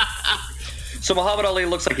 So Muhammad Ali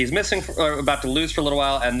looks like he's missing, or about to lose for a little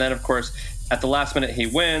while, and then of course at the last minute he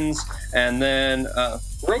wins, and then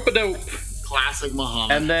rope-a-dope, classic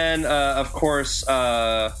Muhammad, and then of course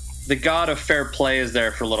the god of fair play is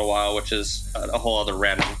there for a little while, which is a whole other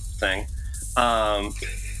random thing.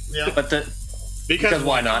 But because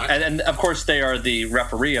why not? And of course they are the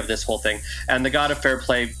referee of this whole thing, and the god of fair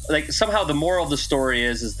play. Like somehow the moral of the story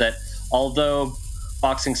is that although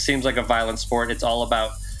boxing seems like a violent sport, it's all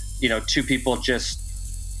about two people just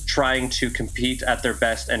trying to compete at their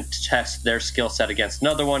best and test their skill set against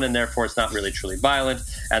another one, and therefore it's not really truly violent,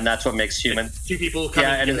 and that's what makes human two people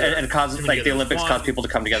coming together, and causes like the Olympics cause people to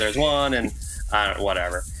come together as one, and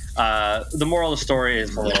whatever. The moral of the story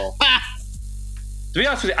is a little. To be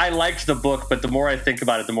honest with you, I liked the book, but the more I think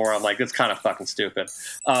about it, the more I'm like, it's kind of fucking stupid.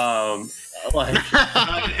 And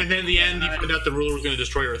then in the end, you find out the ruler was going to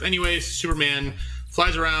destroy Earth. Anyways, Superman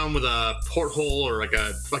flies around with a porthole or like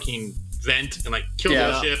a fucking vent and like kills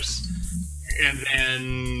all the ships. And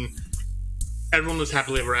then everyone was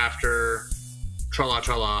happily ever after. Tra-la,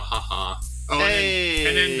 tra-la, ha-ha. Oh, hey.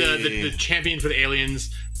 and then the champion for the aliens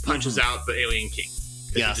punches out the alien king.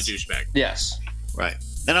 Yes. He's a douchebag. Yes. Right.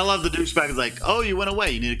 And I love the douchebag is like, oh, you went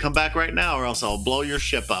away. You need to come back right now or else I'll blow your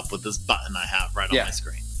ship up with this button I have right on my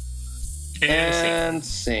screen. And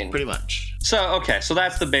scene. Pretty much. So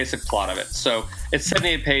that's the basic plot of it. So it's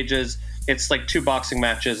 78 pages. It's like 2 boxing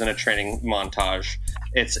matches and a training montage.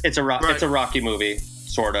 It's a Rocky movie,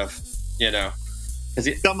 sort of,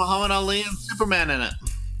 It's got Muhammad Ali and Superman in it.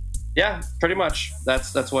 Yeah, pretty much.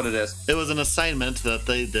 That's what it is. It was an assignment that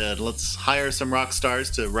they did. Let's hire some rock stars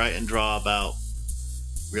to write and draw about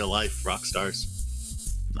real life rock stars.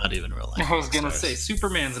 Not even real life. I was gonna say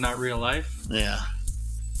Superman's not real life. Yeah.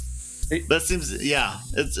 That seems,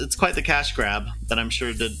 it's quite the cash grab that I'm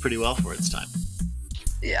sure did pretty well for its time.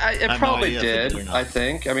 Yeah, it probably did. I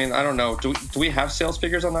think. I mean, I don't know. Do we have sales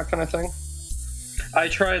figures on that kind of thing? I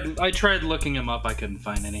tried looking them up. I couldn't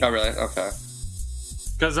find any. Oh, really? Okay.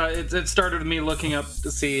 Because it started with me looking up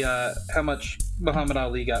to see how much Muhammad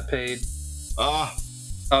Ali got paid. Oh,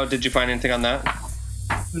 did you find anything on that?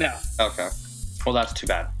 No. Okay. Well, that's too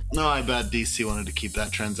bad. No, I bet DC wanted to keep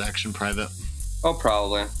that transaction private. Oh,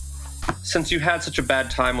 probably. Since you had such a bad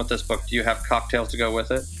time with this book, do you have cocktails to go with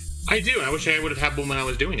it? I do. I wish I would have had one when I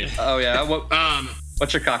was doing it. Oh, yeah?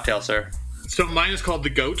 What's your cocktail, sir? So mine is called the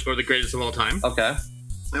GOAT, or the greatest of all time. Okay.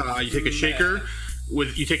 You take a shaker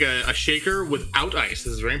a shaker without ice.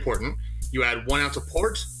 This is very important. You add 1 ounce of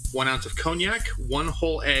port, 1 ounce of cognac, 1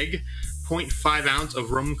 whole egg, 0.5 ounce of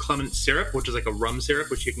rum clement syrup, which is like a rum syrup,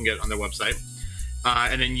 which you can get on their website.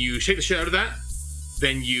 And then you shake the shit out of that.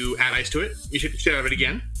 Then you add ice to it. You shake the shit out of it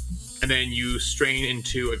again. And then you strain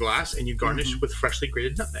into a glass, and you garnish with freshly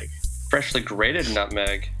grated nutmeg. Freshly grated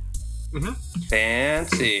nutmeg. Mm-hmm.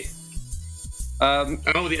 Fancy. I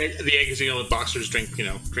don't know, the egg is, the boxers drink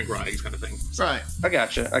raw eggs kind of thing. So. Right. I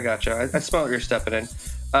gotcha. I smell what you're stepping in.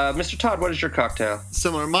 Mr. Todd, what is your cocktail?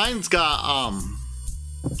 Similar. Mine's got,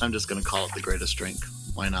 I'm just going to call it the greatest drink.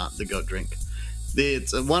 Why not? The GOAT drink.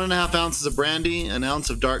 It's 1.5 ounces of brandy, 1 ounce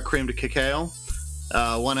of dark creamed cacao,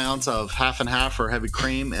 1 ounce of half and half or heavy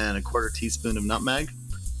cream, and 1/4 teaspoon of nutmeg.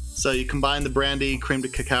 So you combine the brandy,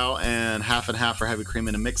 creamed cacao, and half or heavy cream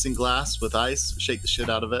in a mixing glass with ice, shake the shit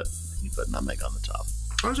out of it, and you put nutmeg on the top.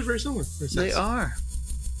 Ours are very similar. They are.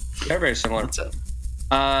 They're very similar. That's it.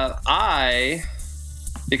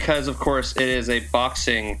 Because of course it is a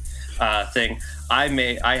boxing thing,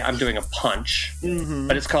 I'm doing a punch,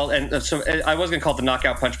 but it's called, and so I was going to call it the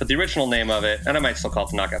Knockout Punch, but the original name of it, and I might still call it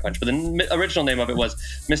the Knockout Punch, but the original name of it was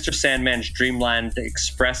Mr. Sandman's Dreamland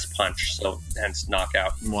Express Punch, so hence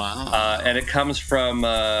Knockout. Wow. And it comes from,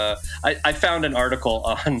 I found an article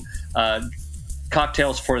on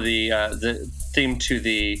cocktails for the theme to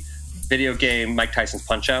the video game Mike Tyson's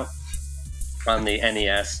Punch-Out on the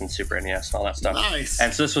NES and Super NES and all that stuff. Nice.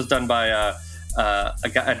 And so this was done by a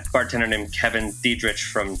bartender named Kevin Diedrich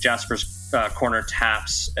from Jasper's Corner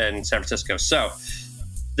Taps in San Francisco. So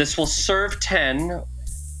this will serve 10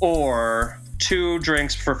 or 2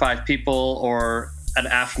 drinks for 5 people or an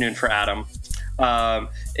afternoon for Adam.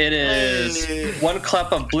 It is 1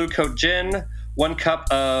 cup of Blue Coat Gin, 1 cup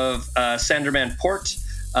of Sanderman Port,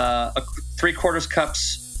 3/4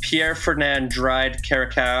 cups Pierre Fernand Dried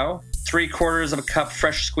Caracal, 3/4 cup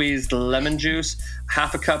fresh squeezed lemon juice,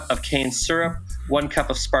 1/2 cup of cane syrup, 1 cup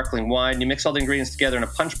of sparkling wine. You mix all the ingredients together in a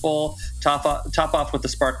punch bowl, top off with the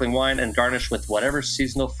sparkling wine, and garnish with whatever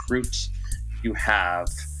seasonal fruit you have.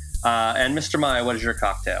 And Mr. Maya, what is your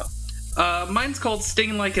cocktail? Mine's called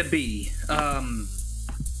Sting Like a Bee.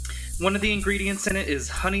 One of the ingredients in it is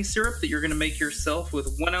honey syrup that you're going to make yourself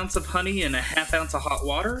with 1 ounce of honey and 1/2 ounce of hot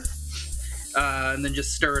water. And then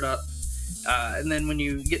just stir it up. And then when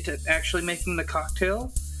you get to actually making the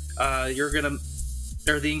cocktail,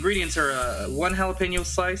 the ingredients are 1 jalapeno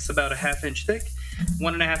slice, about a 1/2 inch thick,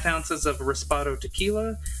 1.5 ounces of Raspado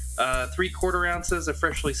tequila, 3/4 ounces of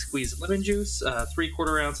freshly squeezed lemon juice,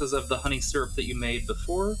 3/4 ounces of the honey syrup that you made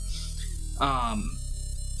before.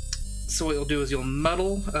 So what you'll do is you'll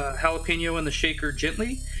muddle jalapeno in the shaker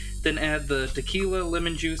gently, then add the tequila,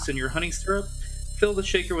 lemon juice, and your honey syrup. Fill the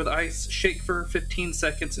shaker with ice, shake for 15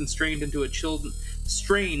 seconds, and strain into a chilled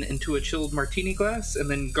martini glass, and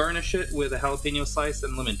then garnish it with a jalapeno slice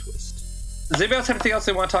and lemon twist. Does anybody else have anything else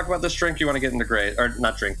they want to talk about this drink? You want to get into grades, or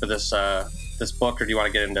not drink, but this book, or do you want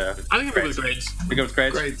to get into? I think I'm going with grades. You go with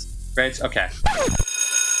grades? Grades. Okay.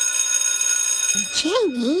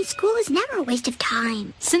 Jamie, school is never a waste of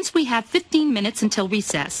time. Since we have 15 minutes until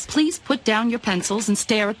recess, please put down your pencils and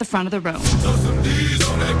stare at the front of the room.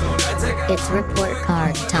 It's report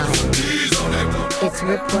card time. It's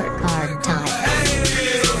report card time.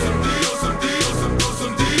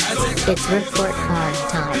 It's report card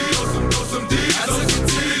time.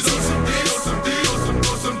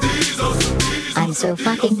 I'm so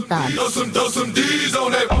fucking thugged.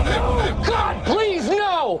 God, please,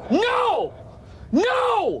 no! No!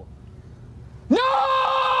 No! No!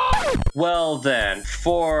 Well then,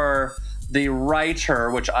 for the writer,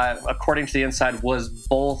 which according to the inside was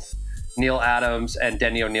both Neil Adams and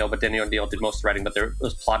Denny O'Neil, but Denny O'Neil did most of the writing, but it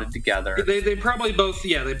was plotted together. They probably both,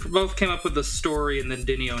 they both came up with the story, and then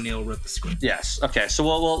Denny O'Neil wrote the script. Yes. Okay. So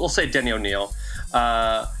we'll say Denny O'Neil.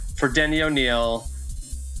 For Denny O'Neil,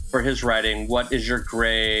 for his writing, what is your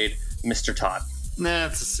grade, Mr. Todd? Nah,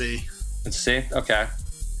 it's a C. It's a C. Okay.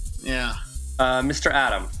 Yeah. Mr.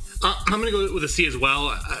 Adam. I'm gonna go with a C as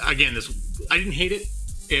well. Again, I didn't hate it.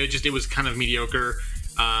 It was kind of mediocre.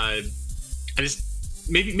 I just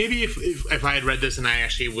maybe if I had read this and I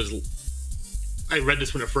read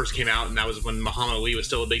this when it first came out, and that was when Muhammad Ali was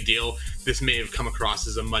still a big deal, this may have come across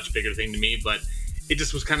as a much bigger thing to me, but it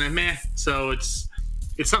just was kind of meh. So it's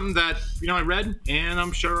something that I read, and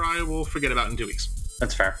I'm sure I will forget about in 2 weeks.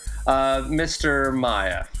 That's fair. Mr.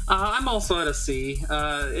 Maya. I'm also at a C.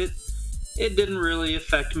 It didn't really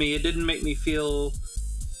affect me. It didn't make me feel,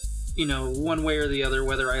 one way or the other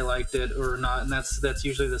whether I liked it or not. And that's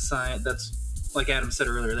usually the sign. That's like Adam said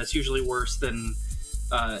earlier. That's usually worse than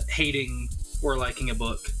hating or liking a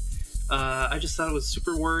book. I just thought it was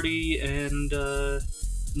super wordy and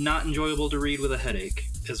not enjoyable to read with a headache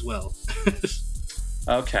as well.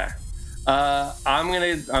 Okay.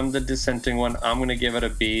 I'm the dissenting one. I'm gonna give it a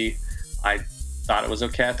B. I thought it was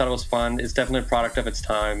okay. I thought it was fun. It's definitely a product of its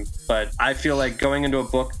time. But I feel like going into a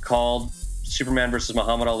book called Superman versus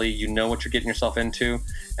Muhammad Ali, you know what you're getting yourself into,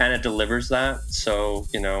 and it delivers that. So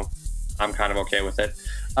I'm kind of okay with it.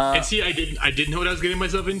 And see, I didn't know what I was getting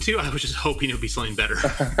myself into. I was just hoping it would be something better.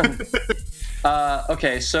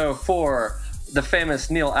 Okay, so for the famous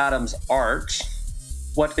Neil Adams art,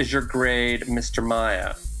 what is your grade, Mr.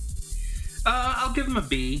 Maya? I'll give him a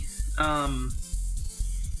B.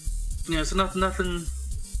 It's nothing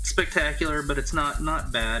spectacular, but it's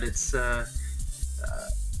not bad. It's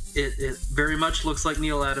it very much looks like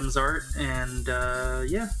Neil Adams' art, and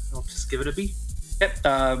I'll just give it a B. Yep.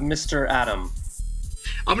 Mr. Adam.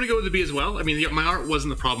 I'm going to go with the B as well. I mean, my art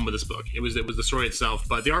wasn't the problem with this book. It was the story itself,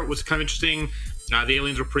 but the art was kind of interesting. The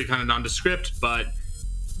aliens were pretty kind of nondescript, but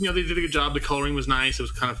they did a good job. The coloring was nice. It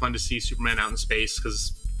was kind of fun to see Superman out in space,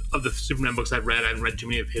 because of the Superman books I've read, I haven't read too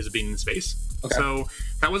many of his being in space. Okay. So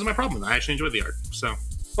that wasn't my problem. I actually enjoyed the art. So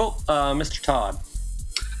cool. Mr. Todd.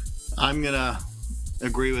 I'm gonna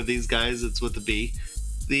agree with these guys. It's with the B.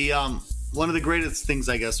 The one of the greatest things,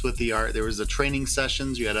 I guess, with the art, there was the training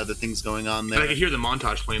sessions. You had other things going on there. I could hear the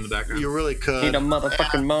montage playing in the background. You really could. Need a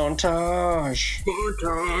motherfucking montage.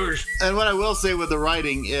 Montage. And what I will say with the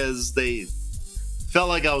writing is they felt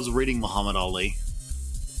like I was reading Muhammad Ali.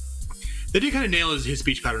 They did kind of nail his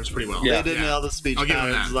speech patterns pretty well. Yeah, they did nail the speech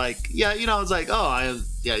patterns. Like, it's like,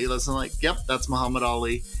 you listen, like, yep, that's Muhammad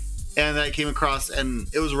Ali. And that came across, and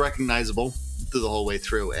it was recognizable through the whole way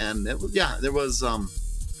through. And there was,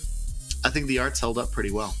 I think the art's held up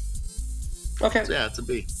pretty well. Okay. So, it's a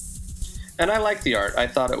B. And I liked the art. I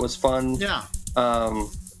thought it was fun. Yeah.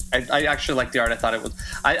 I actually liked the art.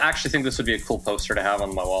 I actually think this would be a cool poster to have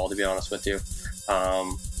on my wall, to be honest with you.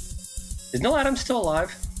 Is Neil Adams still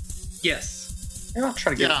alive? Yes. Maybe I'll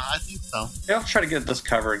try to get. Yeah, I think so. Maybe I'll try to get this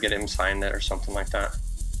cover and get him signed it or something like that.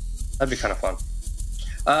 That'd be kind of fun.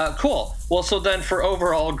 Cool. Well, so then for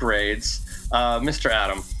overall grades, Mr.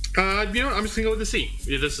 Adam. I'm just gonna go with a C.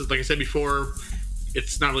 This is, like I said before,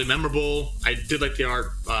 it's not really memorable. I did like the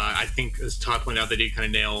art. I think, as Todd pointed out, they did kind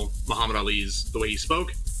of nail Muhammad Ali's the way he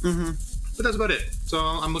spoke. Mm-hmm. But that's about it. So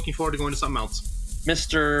I'm looking forward to going to something else.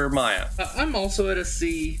 Mr. Maya. I'm also at a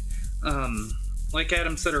C. Like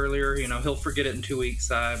Adam said earlier, he'll forget it in 2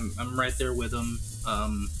 weeks. I'm right there with him.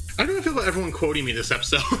 I don't know if feel about everyone quoting me this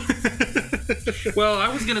episode. Well, I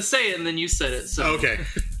was gonna say it, and then you said it. So okay,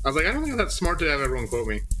 I was like, I don't think that's smart to have everyone quote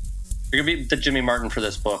me. You're gonna be the Jimmy Martin for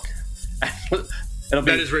this book. It'll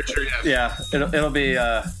be, that is Richard. Yes. Yeah, it'll be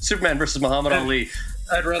Superman versus Muhammad Ali.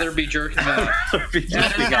 I'd rather be jerking out. Big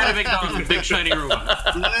shiny robot.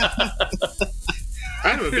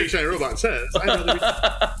 I know what Big Shiny Robot says.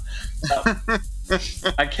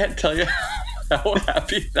 I can't tell you how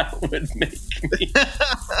happy that would make me.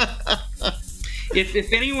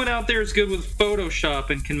 If anyone out there is good with Photoshop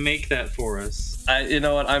and can make that for us, you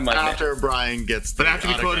know what? I might. After Brian gets the after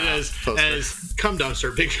we quoted as "Cum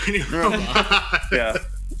Dumpster," Big Shiny Robot. Yeah.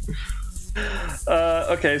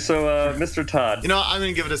 Okay, so Mr. Todd. I'm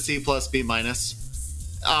going to give it a C+, B-.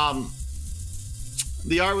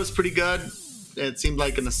 The art was pretty good. It seemed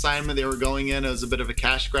like an assignment they were going in. It was a bit of a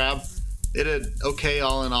cash grab. It did okay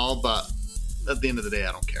all in all, but at the end of the day,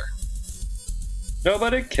 I don't care.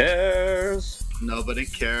 Nobody cares. Nobody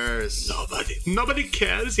cares. Nobody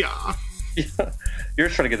cares, yeah. You're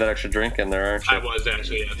trying to get that extra drink in there, aren't you? I was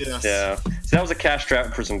actually, yeah. Yes. Yeah. See, that was a cash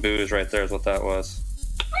trap for some booze right there is what that was.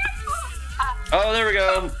 Oh, there we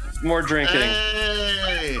go. More drinking.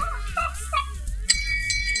 Hey!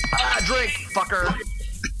 that drink, fucker.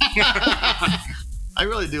 I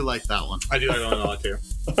really do like that one. I do like that one a lot too.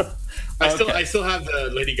 I still have the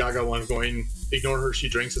Lady Gaga one going. Ignore her, she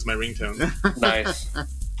drinks is my ringtone. Nice.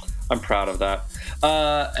 I'm proud of that.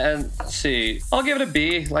 And let's see, I'll give it a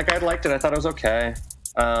B. Like, I liked it. I thought it was okay.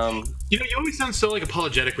 You always sound so like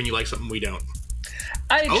apologetic when you like something we don't.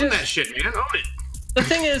 Own that shit, man. Own it. The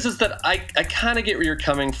thing is that I kind of get where you're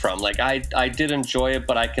coming from. Like, I did enjoy it,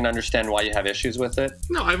 but I can understand why you have issues with it.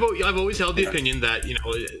 No, I've always held the opinion that,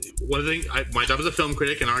 one of the things, my job as a film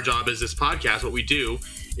critic and our job as this podcast, what we do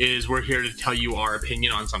is we're here to tell you our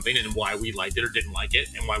opinion on something and why we liked it or didn't like it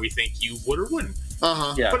and why we think you would or wouldn't.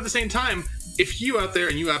 Yeah. But at the same time, if you out there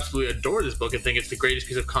and you absolutely adore this book and think it's the greatest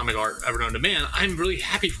piece of comic art ever known to man, I'm really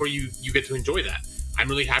happy for you. You get to enjoy that. I'm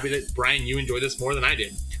really happy that, Brian, you enjoy this more than I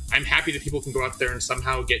did. I'm happy that people can go out there and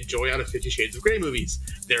somehow get joy out of 50 Shades of Grey movies.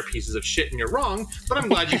 They're pieces of shit and you're wrong, but I'm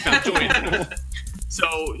glad you found joy in them.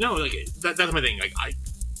 So, no, like, that's my thing. Like, I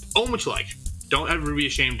own what you like. Don't ever be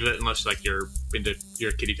ashamed of it unless, like, you're into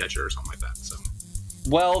your kitty toucher or something like that. So,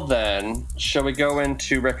 well, then, shall we go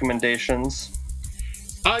into recommendations?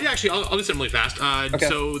 Yeah, actually, I'll do something really fast. Okay.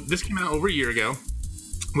 So this came out over a year ago.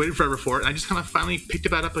 Waited forever for it. And I just kind of finally picked it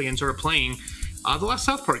back up again, started playing the last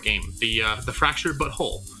South Park game, the Fractured But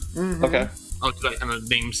Whole. Mm-hmm. Okay. I'll let that kind of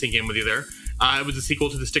name sink in with you there. It was a sequel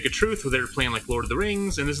to The Stick of Truth, where they were playing like Lord of the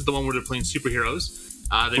Rings, and this is the one where they're playing superheroes.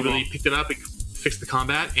 They really picked it up, it fixed the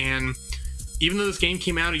combat, and even though this game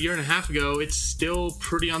came out a year and a half ago, it's still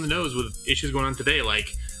pretty on the nose with issues going on today,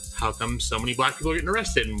 like how come so many black people are getting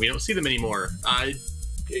arrested and we don't see them anymore.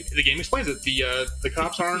 The game explains it. The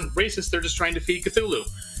cops aren't racist, they're just trying to feed Cthulhu,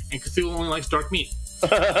 and Cthulhu only likes dark meat. So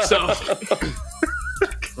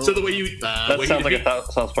the way you that sounds like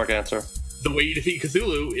a South Park answer. The way you defeat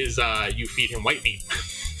Cthulhu is you feed him white meat.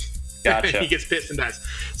 Gotcha. He gets pissed and dies.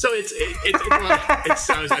 So it's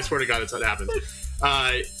I swear to God, that's what happens.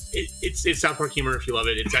 It's South Park humor if you love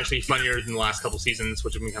it. It's actually funnier than the last couple seasons,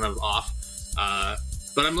 which have been kind of off.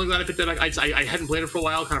 But I'm really glad I picked it up. I hadn't played it for a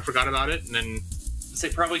while, kind of forgot about it, and then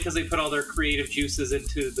probably because they put all their creative juices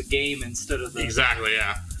into the game instead of the exactly,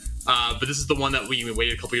 yeah. But this is the one that we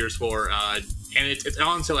waited a couple years for, and it's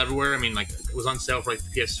on sale everywhere. I mean, like, it was on sale for like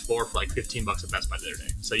the PS4 for like $15 at Best Buy the other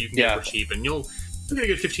day, so you can get it for cheap, and you'll get a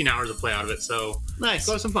good 15 hours of play out of it. So nice,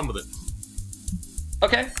 go have some fun with it.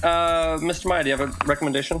 Okay, Mr. Maya, do you have a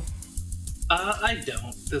recommendation? I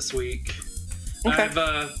don't this week. Okay.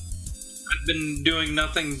 I've been doing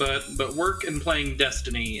nothing but work and playing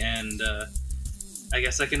Destiny, and I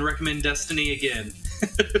guess I can recommend Destiny again.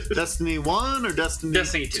 Destiny 1 or Destiny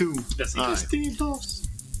 2? Destiny 2.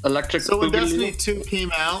 Electric. So when Destiny 2 came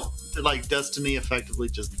out, did like Destiny effectively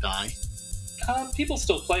just die? People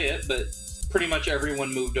still play it, but pretty much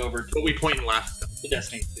everyone moved over to. But we point and laugh to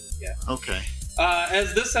Destiny 2. Yeah. Okay.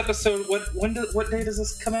 As this episode, what day does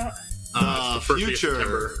this come out? It's the first week of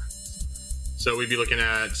September. So we'd be looking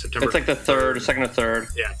at September. It's like the third, second or third.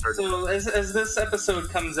 Yeah, third. So as this episode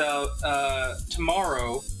comes out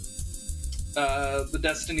tomorrow,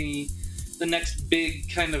 the next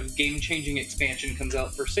big kind of game-changing expansion comes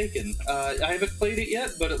out, Forsaken. I haven't played it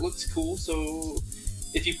yet, but it looks cool. So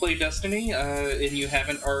if you play Destiny and you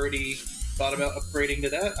haven't already thought about upgrading to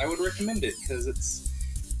that, I would recommend it because it's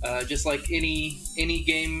just like any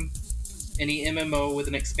game, any MMO with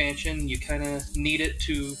an expansion, you kind of need it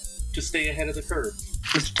to stay ahead of the curve.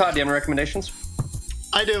 Mr. Todd, do you have any recommendations?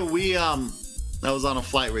 I do. I was on a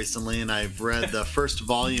flight recently, and I've read the first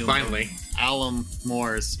volume finally of Alan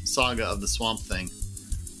Moore's Saga of the Swamp Thing.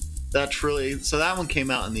 So that one came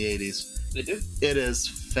out in the 80s. It did? It is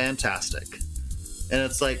fantastic. And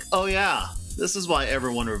it's like, oh yeah, this is why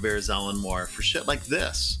everyone reveres Alan Moore, for shit like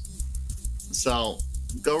this. So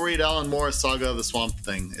go read Alan Moore's Saga of the Swamp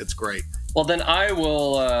Thing. It's great. Well, then I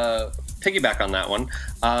will piggyback on that one.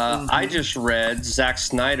 I just read Zack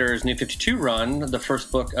Snyder's New 52 run, the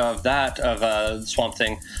first book of that, of Swamp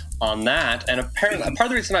Thing, on that. And apparently, part of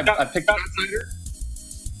the reason I picked up...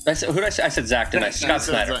 Who did I say? I said Zack, didn't I? Scott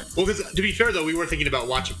Snyder. Well, because to be fair, though, we were thinking about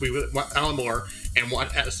Alan Moore and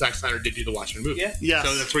what Zack Snyder did do the Watchmen movie. Yeah. Yes.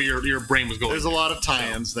 So that's where your brain was going. There's a lot of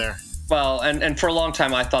tie-ins there. Well, and for a long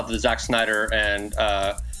time, I thought that Zack Snyder and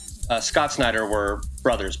Scott Snyder were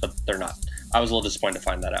brothers, but they're not. I was a little disappointed to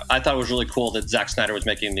find that out. I thought it was really cool that Zack Snyder was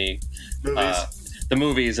making the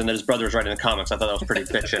movies and that his brother was writing the comics. I thought that was pretty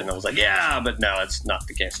bitchin'. I was like, yeah, but no, it's not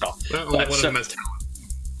the case at all. Well, one of them has talent.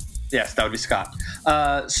 Yes, that would be Scott.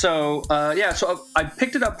 So I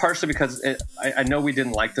picked it up partially because I know we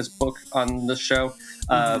didn't like this book on this show,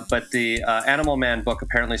 but the Animal Man book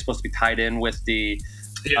apparently is supposed to be tied in with the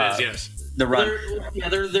yes. the run.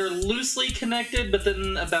 They're loosely connected, but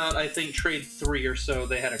then about, I think, trade 3 or so,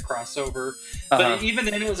 they had a crossover. But even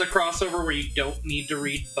then, it was a crossover where you don't need to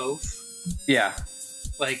read both. Yeah.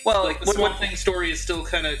 Like the Swamp Thing story is still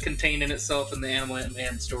kind of contained in itself, and the Animal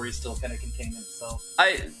Man story is still kind of contained in itself.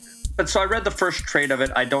 So I read the first trade of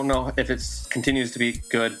it. I don't know if it continues to be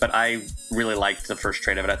good, but I really liked the first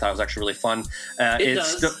trade of it. I thought it was actually really fun. It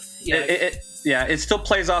still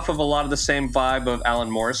plays off of a lot of the same vibe of Alan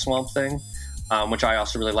Moore's Swamp Thing, which I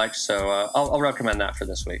also really liked. So I'll recommend that for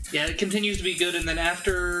this week. Yeah, it continues to be good. And then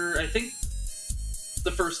after, I think,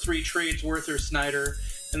 the first 3 trades, Worth or Snyder,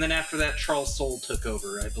 and then after that, Charles Soule took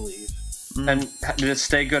over, I believe. And did it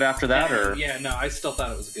stay good after that? No, I still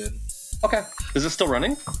thought it was good. Okay. Is it still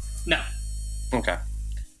running? No. Okay.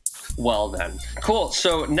 Well then, cool.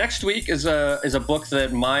 So next week is a book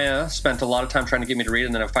that Maya spent a lot of time trying to get me to read,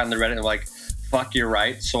 and then I finally read it and I'm like, fuck, you're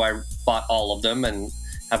right. So I bought all of them and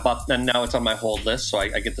now it's on my hold list. So I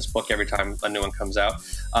get this book every time a new one comes out.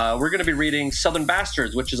 We're going to be reading Southern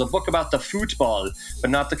Bastards, which is a book about the football, but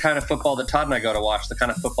not the kind of football that Todd and I go to watch. The kind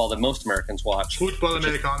of football that most Americans watch. Football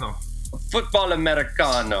Americano. Football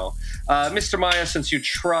Americano. Mr. Maya, since you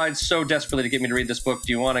tried so desperately to get me to read this book,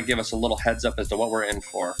 do you want to give us a little heads up as to what we're in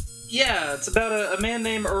for? Yeah, it's about a man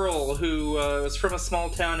named Earl who was from a small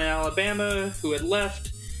town in Alabama who had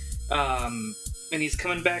left, and he's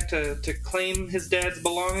coming back to claim his dad's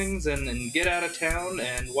belongings and get out of town,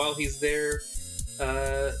 and while he's there,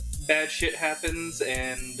 bad shit happens,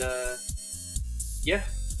 and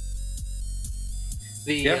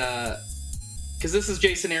because this is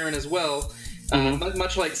Jason Aaron as well,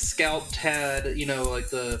 much like Scalped had, like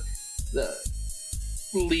the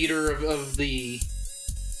leader of the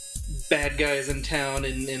bad guys in town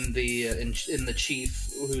in the chief,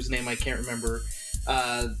 whose name I can't remember.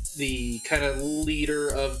 The kind of leader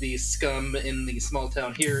of the scum in the small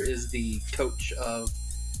town here is the coach of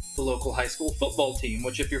the local high school football team,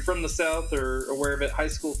 which, if you're from the South or aware of it, high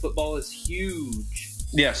school football is huge.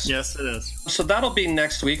 Yes, it is. So that'll be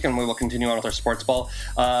next week, and we will continue on with our sports ball.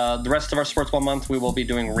 The rest of our sports ball month, we will be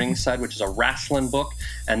doing Ringside, which is a wrestling book,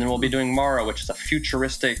 and then we'll be doing Mara, which is a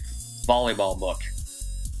futuristic volleyball book.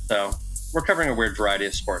 So we're covering a weird variety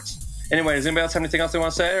of sports. Anyway, does anybody else have anything else they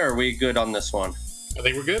want to say, or are we good on this one? I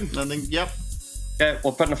think we're good. Yep. Okay,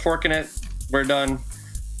 we're putting a fork in it. We're done.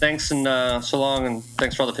 Thanks and so long, and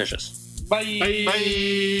thanks for all the fishes. Bye.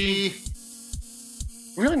 Bye.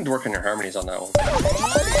 We really need to work on your harmonies on that one. So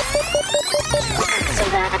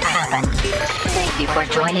that happened. Thank you for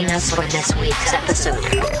joining us for this week's episode.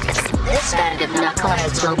 This band of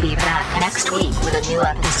knuckleheads will be back next week with a new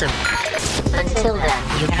episode. Until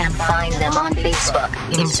then, you can find them on Facebook,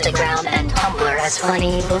 Instagram, and Tumblr as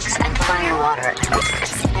Funny Books and Firewater,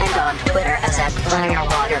 and on Twitter as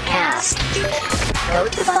 @FirewaterCast. Go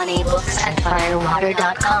to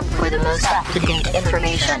funnybooksandfirewater.com for the most up-to-date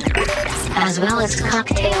information, as well as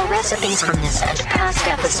cocktail recipes from this and past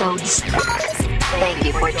episodes. Thank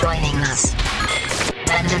you for joining us.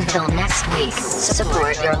 And until next week,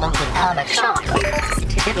 support your local comic shop,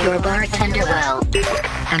 tip your bartender well,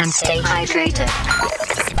 and stay hydrated.